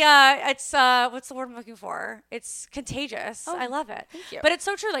totally what's the word I'm looking for? It's contagious. I love it. Thank you. But it's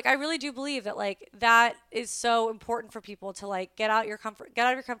so true. Like I really do believe that like that is so important for people to like get out of your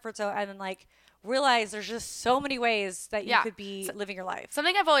comfort zone and then like realize there's just so many ways that you could be living your life.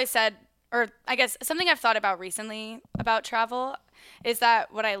 Something I've always said or I guess something I've thought about recently about travel is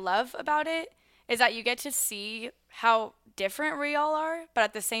that what I love about it is that you get to see how different we all are, but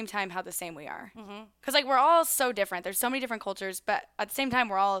at the same time, how the same we are. Because, like, we're all so different. There's so many different cultures, but at the same time,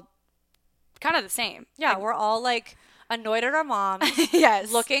 we're all kind of the same. Yeah, we're all like annoyed at our moms.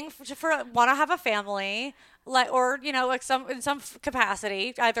 Yes. Looking for want to have a family, like, or like in some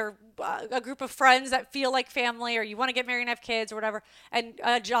capacity, either a group of friends that feel like family, or you want to get married and have kids or whatever, and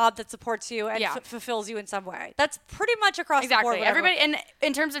a job that supports you and fulfills you in some way. That's pretty much across the board. Everybody, and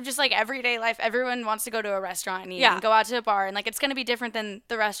in terms of just like everyday life, everyone wants to go to a restaurant and eat and go out to a bar, and like it's going to be different than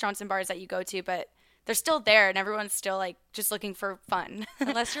the restaurants and bars that you go to, but they're still there, and everyone's still like just looking for fun.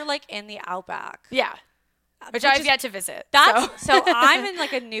 Unless you're like in the outback. Yeah. Which I've yet to visit. So I'm in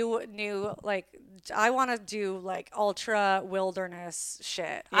like a new like, I want to do like ultra wilderness shit.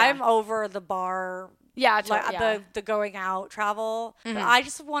 Yeah. I'm over the bar. Yeah, the going out travel. But I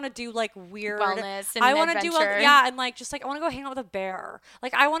just want to do like weird wellness and I want to adventure. do and like just like I want to go hang out with a bear.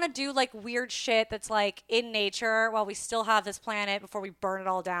 Like I want to do like weird shit that's like in nature while we still have this planet before we burn it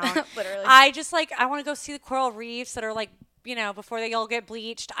all down. Literally. I want to go see the coral reefs that are like, before they all get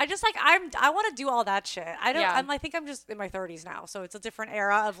bleached. I just like I want to do all that shit. I think I'm just in my 30s now, so it's a different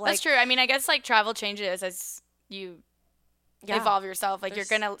era of like. That's true. I mean, I guess like travel changes as you evolve yourself. Like you're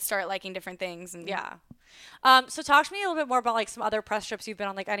gonna start liking different things. And so talk to me a little bit more about like some other press trips you've been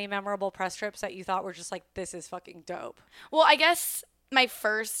on, like any memorable press trips that you thought were just like, this is fucking dope. Well, I guess my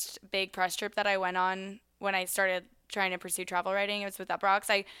first big press trip that I went on when I started trying to pursue travel writing, it was with Uproxx.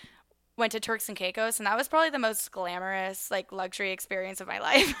 I went to Turks and Caicos, and that was probably the most glamorous, like, luxury experience of my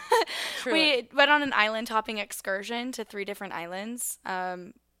life. We went on an island hopping excursion to 3 different islands.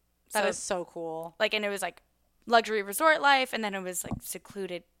 That is so cool. Like, and it was like luxury resort life, and then it was like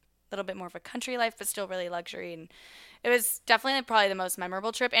secluded, a little bit more of a country life, but still really luxury. And it was definitely probably the most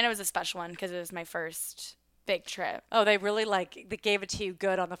memorable trip, and it was a special one because it was my first big trip. Oh, they really they gave it to you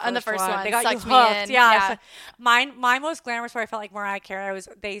good on the first one. They got sucked you hooked. me in. Yeah. So my most glamorous where I felt like Mariah Carey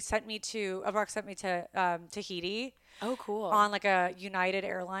Uproxx sent me to Tahiti. Oh, cool. On like a United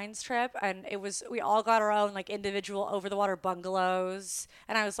Airlines trip, and we all got our own like individual over the water bungalows,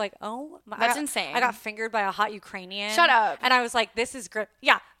 and I was like, that's insane. I got fingered by a hot Ukrainian. Shut up. And I was like, this is great.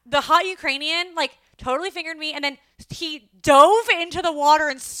 Yeah, the hot Ukrainian like totally fingered me, and then he dove into the water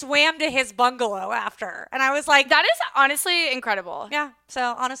and swam to his bungalow after, and I was like, that is honestly incredible. Yeah.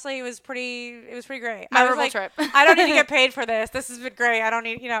 So honestly, it was pretty great. Memorable trip. I don't need to get paid for this. This has been great. I don't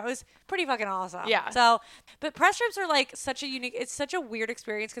need, it was pretty fucking awesome. Yeah. So, but press trips are like it's such a weird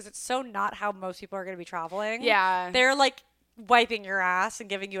experience because it's so not how most people are going to be traveling. Yeah. They're like wiping your ass and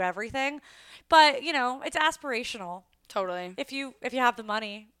giving you everything, but it's aspirational. Totally. If you have the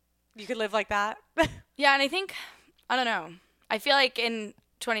money, you could live like that. Yeah, and I don't know. I feel like in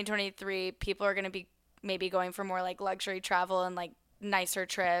 2023, people are going to be maybe going for more like luxury travel and like nicer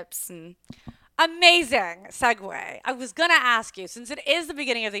trips. And amazing segue. I was going to ask you, since it is the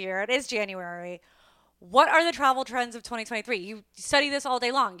beginning of the year, it is January, what are the travel trends of 2023? You study this all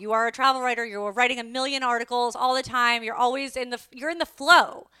day long. You are a travel writer. You're writing a million articles all the time. You're always in the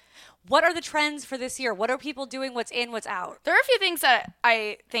flow. What are the trends for this year? What are people doing? What's in, what's out? There are a few things that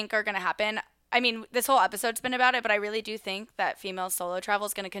I think are going to happen. I mean, this whole episode's been about it, but I really do think that female solo travel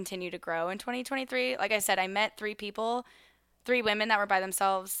is going to continue to grow in 2023. Like I said, I met 3 women that were by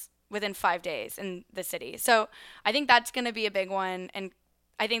themselves within 5 days in the city. So I think that's going to be a big one. And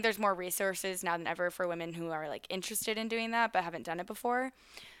I think there's more resources now than ever for women who are like interested in doing that but haven't done it before.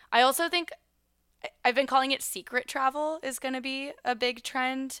 I also think I've been calling it secret travel is going to be a big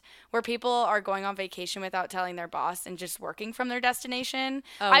trend where people are going on vacation without telling their boss and just working from their destination.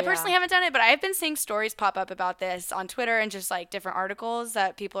 I personally haven't done it, but I've been seeing stories pop up about this on Twitter and just like different articles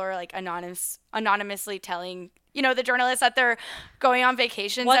that people are like anonymously telling, the journalists that they're going on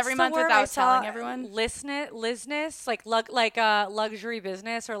vacations every month without telling everyone. Lizness, like luxury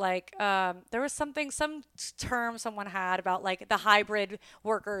business, or like there was some term someone had about like the hybrid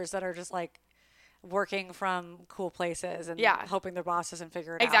workers that are just like working from cool places and hoping their boss doesn't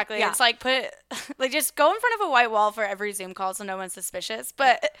figure it out. Exactly. Yeah. It's like just go in front of a white wall for every Zoom call so no one's suspicious.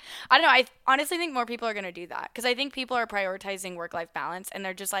 But I don't know. I honestly think more people are going to do that because I think people are prioritizing work-life balance and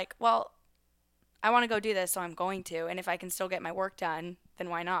they're just like, well, I want to go do this, so I'm going to. And if I can still get my work done, then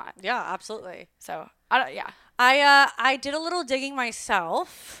why not? Yeah, absolutely. So, I did a little digging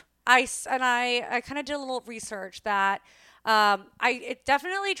myself. I kind of did a little research that it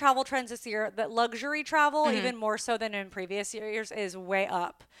definitely travel trends this year, that luxury travel, even more so than in previous years, is way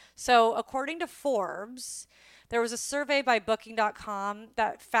up. So according to Forbes, there was a survey by booking.com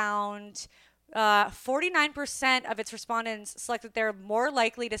that found 49% of its respondents selected they're more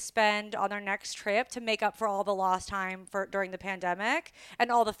likely to spend on their next trip to make up for all the lost time during the pandemic and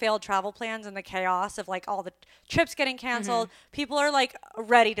all the failed travel plans and the chaos of like all the trips getting canceled. People are like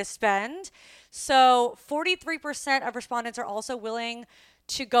ready to spend. So 43% of respondents are also willing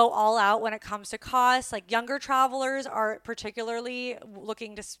to go all out when it comes to costs. Like younger travelers are particularly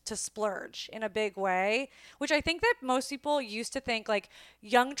looking to splurge in a big way, which I think that most people used to think like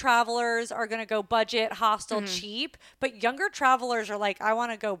young travelers are going to go budget, hostel, cheap, but younger travelers are like, I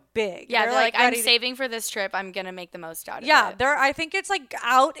want to go big. Yeah, they're like I'm ready saving for this trip. I'm going to make the most out of it. Yeah, I think it's like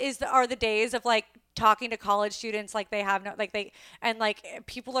are the days of like talking to college students like they have no like they and like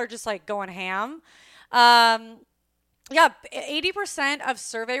people are just like going ham. Yeah, 80% of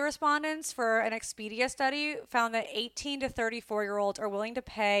survey respondents for an Expedia study found that 18 to 34-year-olds are willing to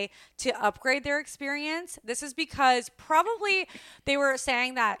pay to upgrade their experience. This is because probably they were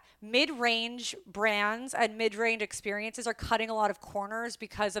saying that mid-range brands and mid-range experiences are cutting a lot of corners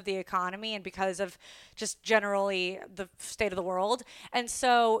because of the economy and because of just generally the state of the world. And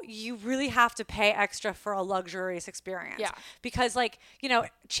so you really have to pay extra for a luxurious experience. Yeah. Because like, you know,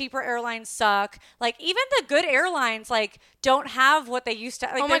 cheaper airlines suck. Like even the good airlines like don't have what they used to.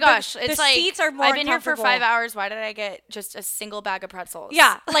 Like, oh my gosh, the it's like seats are more I've been here for uncomfortable. 5 hours. Why did I get just a single bag of pretzels?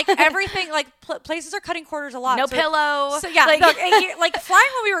 Yeah, like everything, like places are cutting corners a lot. No pillow. So yeah, like, look, like flying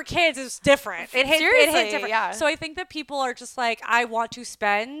when we were kids is different. It hit Seriously, different. yeah. So I think that people are just like, I want to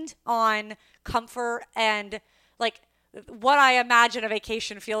spend on comfort and like what I imagine a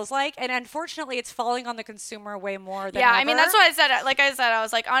vacation feels like. And unfortunately, it's falling on the consumer way more than ever. I mean, that's what I said. Like I said, I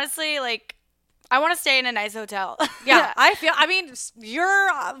was like, honestly, like, I want to stay in a nice hotel. Yeah, I mean, you're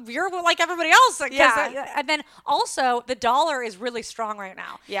like everybody else. Yeah. And then also the dollar is really strong right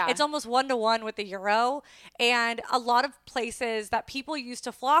now. Yeah. It's almost 1-to-1 with the euro. And a lot of places that people used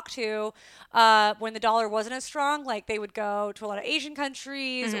to flock to when the dollar wasn't as strong, like they would go to a lot of Asian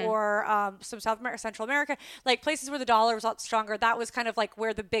countries or some South America, Central America, like places where the dollar was a lot stronger. That was kind of like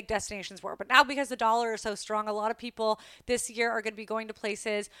where the big destinations were. But now because the dollar is so strong, a lot of people this year are going to be going to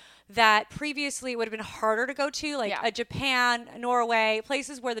places that previously it would have been harder to go to, like a Japan, Norway,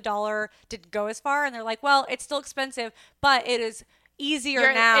 places where the dollar didn't go as far. And they're like, well, it's still expensive, but it is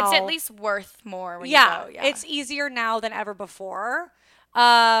easier now. It's at least worth more when you go. Yeah, it's easier now than ever before.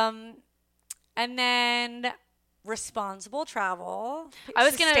 And then responsible travel. I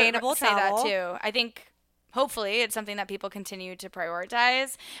was going to say travel. that too. I think hopefully it's something that people continue to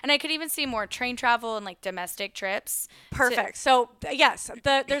prioritize. And I could even see more train travel and like domestic trips. Perfect. So yes,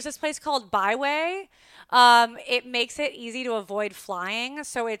 there's this place called Byway. It makes it easy to avoid flying.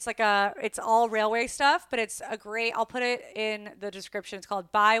 So it's like it's all railway stuff, but it's a great, I'll put it in the description. It's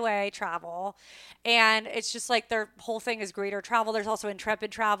called Byway Travel. And it's just like their whole thing is greater travel. There's also Intrepid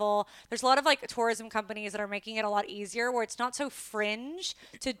Travel. There's a lot of like tourism companies that are making it a lot easier where it's not so fringe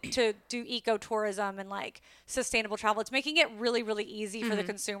to do ecotourism and like sustainable travel. It's making it really, really easy for the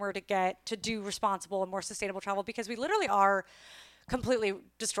consumer to do responsible and more sustainable travel because we literally are completely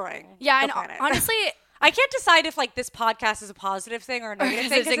destroying the and planet. honestly, I can't decide if like this podcast is a positive thing or a negative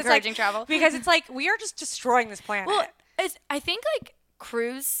thing. It's encouraging travel. Because it's like we are just destroying this planet. Well, I think like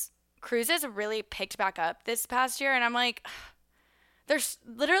cruises really picked back up this past year, and I'm like, they're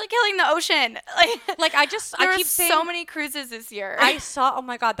literally killing the ocean. Like I keep saying so many cruises this year. I saw, oh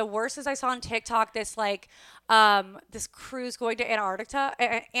my God, the worst is I saw on TikTok this like this cruise going to Antarctica.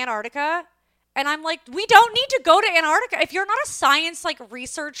 And I'm like, we don't need to go to Antarctica. If you're not a science like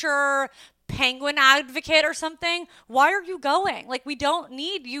researcher, penguin advocate or something, why are you going? Like, we don't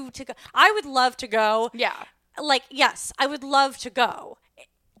need you to go. I would love to go. Yeah. Like, yes, I would love to go.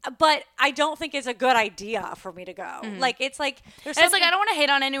 But I don't think it's a good idea for me to go. Like, it's like, it's like, I don't want to hate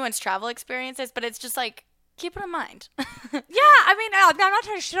on anyone's travel experiences, but it's just like, keep it in mind. Yeah, I mean, I'm not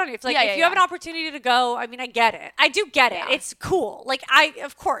trying to shit on you. It's like, if you have an opportunity to go, I mean, I get it. I do get it. It's cool. Like,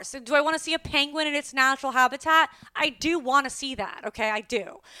 of course, do I want to see a penguin in its natural habitat? I do want to see that. Okay, I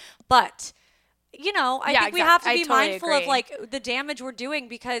do. But, you know, I think we have to be mindful of like the damage we're doing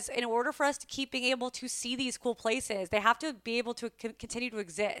because in order for us to keep being able to see these cool places, they have to be able to continue to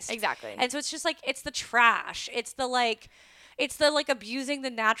exist. Exactly. And so it's just like, it's the trash. It's the like abusing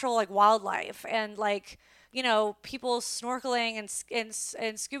the natural like wildlife and like, you know, people snorkeling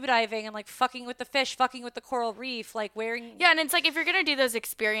and scuba diving and like fucking with the fish, fucking with the coral reef, like wearing. Yeah, and it's like if you're gonna do those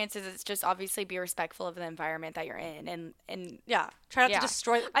experiences, it's just obviously be respectful of the environment that you're in, and try not to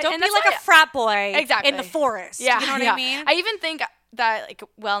destroy. Don't and be like a frat boy in the forest. Yeah, you know what I mean. I even think that like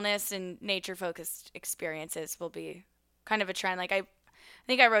wellness and nature focused experiences will be kind of a trend. Like I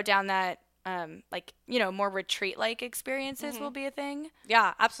think I wrote down that like, you know, more retreat-like experiences will be a thing.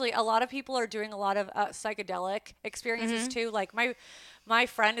 Yeah, absolutely. A lot of people are doing a lot of psychedelic experiences too. Like my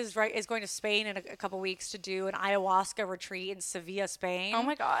friend is going to Spain in a couple weeks to do an ayahuasca retreat in Sevilla, Spain. Oh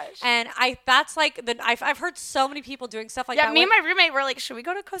my gosh. And that's like I've heard so many people doing stuff like that. Yeah, me and my roommate were like, should we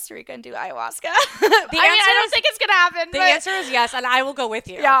go to Costa Rica and do ayahuasca? I don't think it's gonna happen. The answer is yes, and I will go with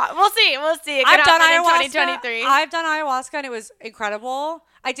you. Yeah, we'll see. It I've done ayahuasca ayahuasca. 2023. I've done ayahuasca and it was incredible.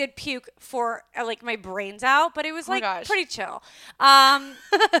 I did puke for like my brains out, but it was like pretty chill.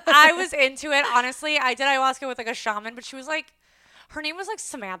 I was into it, honestly. I did ayahuasca with like a shaman, but she was like, her name was like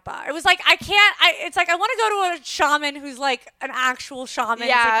Samantha. It was like, it's like I want to go to a shaman who's like an actual shaman.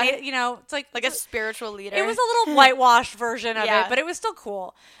 Yeah. It's like, you know, it's like a spiritual leader. It was a little whitewashed version of it, but it was still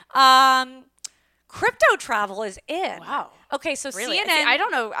cool. Crypto travel is in. Wow. Okay, so Really? CNN. See, I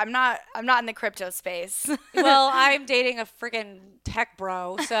don't know. I'm not in the crypto space. Well, I'm dating a freaking tech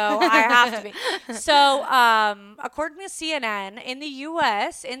bro, so I have to be. So, according to CNN, in the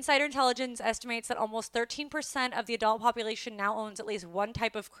U.S., Insider Intelligence estimates that almost 13% of the adult population now owns at least one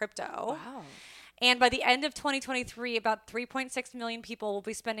type of crypto. Wow. And by the end of 2023, about 3.6 million people will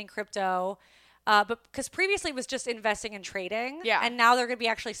be spending crypto. But because previously it was just investing and trading, and now they're going to be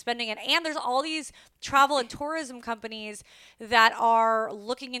actually spending it. And there's all these travel and tourism companies that are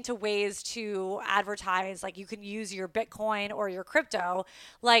looking into ways to advertise, like you can use your Bitcoin or your crypto,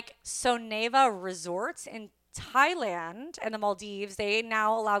 like Soneva Resorts in Thailand and the Maldives. They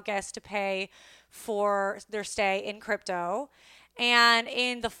now allow guests to pay for their stay in crypto. And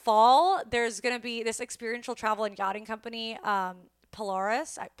in the fall, there's going to be this experiential travel and yachting company,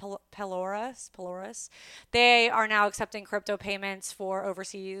 Polaris. They are now accepting crypto payments for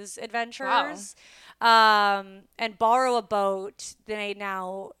overseas adventures. Wow. And borrow a boat. They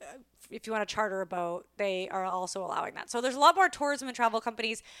now, if you want to charter a boat, they are also allowing that. So there's a lot more tourism and travel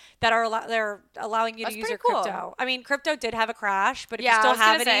companies that are they're allowing you to use your crypto. I mean, crypto did have a crash, but if you still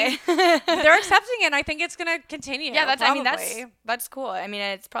have any, they're accepting it. And I think it's going to continue. Yeah, probably. That's cool. I mean,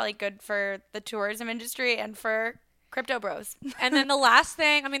 it's probably good for the tourism industry and for crypto bros. And then the last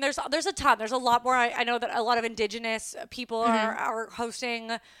thing, I mean, there's a ton. There's a lot more. I know that a lot of indigenous people are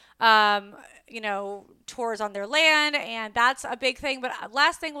hosting, tours on their land, and that's a big thing. But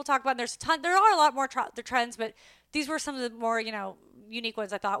last thing we'll talk about, and there's a ton. There are a lot more the trends, but these were some of the more, unique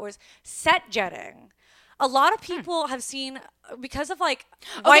ones I thought was set jetting. A lot of people have seen, because of like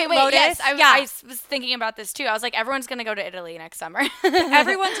White Lotus. Yes, I was thinking about this too. I was like, everyone's going to go to Italy next summer.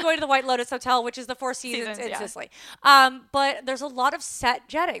 Everyone's going to the White Lotus Hotel, which is the Four Seasons in Sicily. But there's a lot of set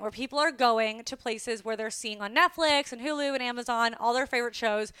jetting where people are going to places where they're seeing on Netflix and Hulu and Amazon all their favorite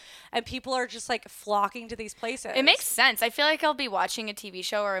shows, and people are just like flocking to these places. It makes sense. I feel like I'll be watching a TV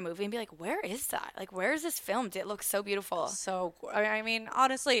show or a movie and be like, where is that? Like, where is this filmed? It looks so beautiful. So, I mean,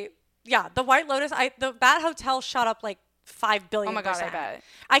 honestly, yeah, the White Lotus, that hotel shot up like 5 billion. Oh my God, I bet.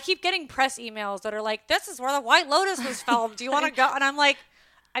 I keep getting press emails that are like, this is where the White Lotus was filmed. Do you want to go? And I'm like,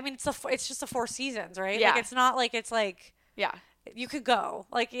 I mean, it's just the Four Seasons, right? Yeah. Like, it's not like it's like, yeah, you could go.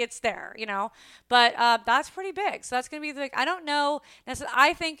 Like, it's there, But that's pretty big. So that's going to be like, I don't know.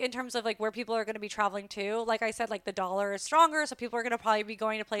 I think in terms of like where people are going to be traveling to, like I said, like the dollar is stronger. So people are going to probably be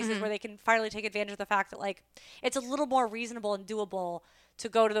going to places where they can finally take advantage of the fact that like it's a little more reasonable and doable to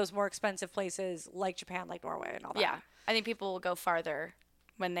go to those more expensive places like Japan, like Norway and all that. Yeah. I think people will go farther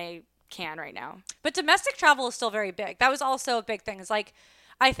when they can right now. But domestic travel is still very big. That was also a big thing. It's like,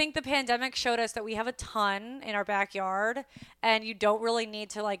 I think the pandemic showed us that we have a ton in our backyard and you don't really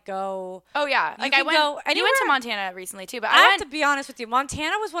need to like go. Oh yeah. Like you went to Montana recently too, but I have to be honest with you.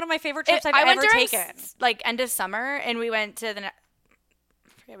 Montana was one of my favorite trips I've ever taken. Like end of summer, and we went to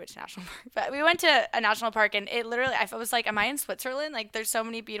I forget which national park, but we went to a national park, and it literally, I was like, am I in Switzerland? Like, there's so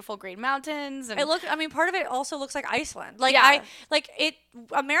many beautiful green mountains. And part of it also looks like Iceland. Like,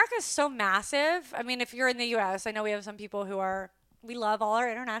 America is so massive. I mean, if you're in the U.S., I know we have some people we love all our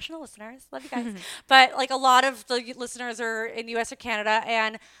international listeners. Love you guys. But, like, a lot of the listeners are in the U.S. or Canada,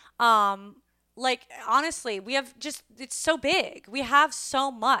 and, like, honestly, we have it's so big. We have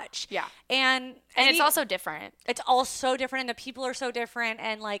so much. Yeah. And it's also different. It's all so different, and the people are so different,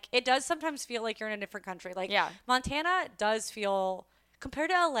 and, like, it does sometimes feel like you're in a different country. Like, Montana does feel, compared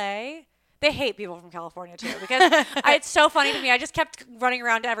to LA, they hate people from California, too, because it's so funny to me. I just kept running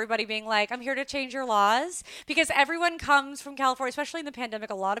around to everybody being like, I'm here to change your laws, because everyone comes from California, especially in the pandemic.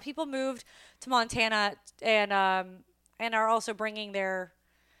 A lot of people moved to Montana and are also bringing their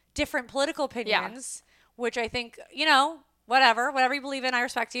different political opinions, which I think, whatever you believe in, I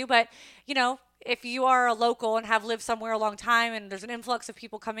respect you. But, you know, if you are a local and have lived somewhere a long time and there's an influx of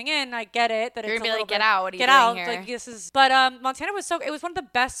people coming in, I get it. That You're it's gonna a be little like, get bit, out. What are you get doing out. here? Like, this is, but Montana was it was one of the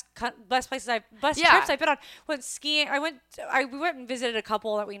best places best Yeah. trips I've been on. Went skiing. We went and visited a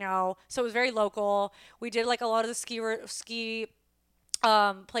couple that we know, so it was very local. We did like a lot of the ski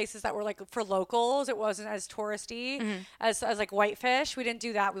places that were like for locals. It wasn't as touristy as like Whitefish. We didn't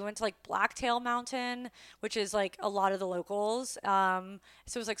do that. We went to like Blacktail Mountain, which is like a lot of the locals. So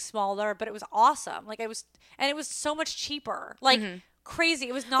it was like smaller, but it was awesome. Like it was so much cheaper. Like crazy.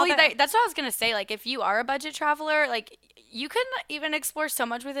 It was not That's what I was gonna say. Like, if you are a budget traveler, like, you can even explore so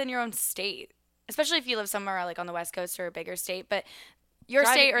much within your own state, especially if you live somewhere like on the West Coast or a bigger state. But your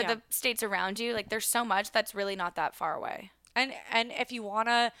state or the states around you, like, there's so much that's really not that far away. And if you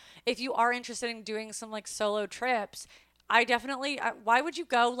are interested in doing some like solo trips, I definitely, why would you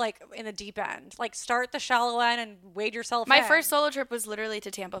go like in the deep end? Like, start the shallow end and wade yourself in. My first solo trip was literally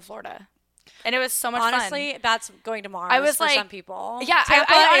to Tampa, Florida. And it was so much fun. Honestly, that's going to Mars for some people. Yeah,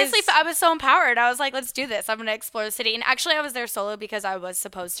 I was so empowered. I was like, let's do this. I'm going to explore the city. And actually, I was there solo because I was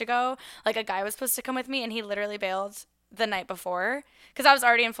supposed to go. Like, a guy was supposed to come with me, and he literally bailed the night before because I was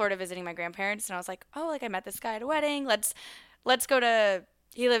already in Florida visiting my grandparents. And I was like, oh, like, I met this guy at a wedding. Let's go to,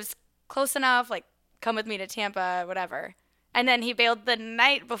 he lives close enough. Like, come with me to Tampa, whatever. And then he bailed the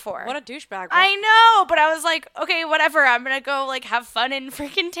night before. What a douchebag. I know, but I was like, okay, whatever. I'm going to go, like, have fun in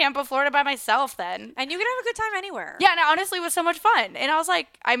freaking Tampa, Florida by myself then. And you can have a good time anywhere. Yeah, and it honestly was so much fun. And I was like,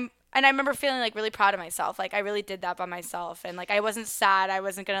 I remember feeling, like, really proud of myself. Like, I really did that by myself. And, like, I wasn't sad. I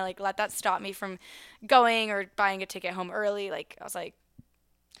wasn't going to, like, let that stop me from going or buying a ticket home early. Like, I was like,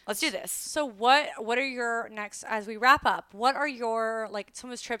 let's do this. So what are your next, as we wrap up, what are your, like, some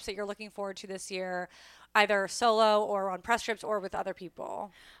of those trips that you're looking forward to this year? Either solo or on press trips or with other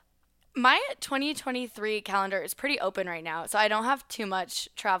people? My 2023 calendar is pretty open right now, so I don't have too much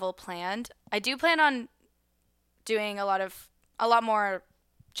travel planned. I do plan on doing a lot more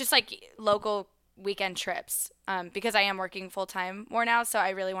just like local weekend trips because I am working full time more now, so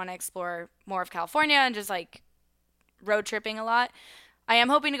I really want to explore more of California and just like road tripping a lot. I am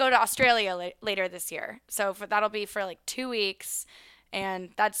hoping to go to Australia later this year, so that'll be for like 2 weeks,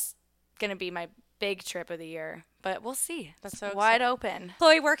 and that's gonna be my big trip of the year, but we'll see. That's so wide open.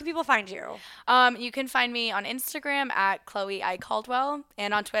 Chloe, where can people find you? You can find me on Instagram at Chloe I Caldwell,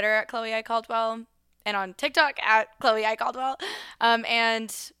 and on Twitter at Chloe I Caldwell, and on TikTok at Chloe I Caldwell,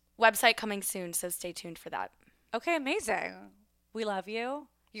 and website coming soon, so stay tuned for that. Okay, amazing. We love you.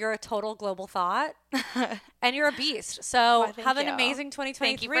 You're a total global thought, and you're a beast. So have an amazing 2023.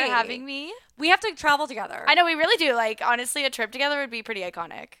 Thank you for having me. We have to travel together. I know, we really do. Like, honestly, a trip together would be pretty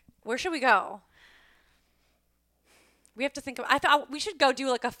iconic. Where should we go? We have to think of. I thought we should go do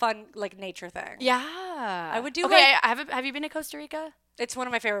like a fun like nature thing. Yeah, I would do. Okay, have you been to Costa Rica? It's one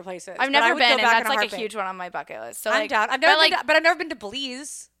of my favorite places. I've never been, and that's like a huge one on my bucket list. So I'm down. I've never been to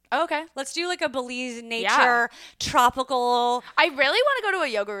Belize. Oh, okay. Let's do like a Belize nature tropical. I really want to go to a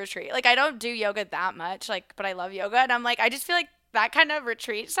yoga retreat. Like, I don't do yoga that much, like, but I love yoga, and I'm like, I just feel like that kind of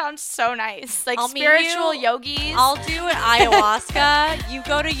retreat sounds so nice. Like, spiritual yogis. I'll do an ayahuasca. You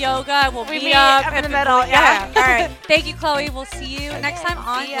go to yoga, and we'll meet up in the middle. Yeah. All right. Thank you, Chloe. We'll see you next time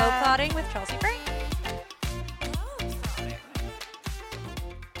on Globetrotting with Chelsea Frank.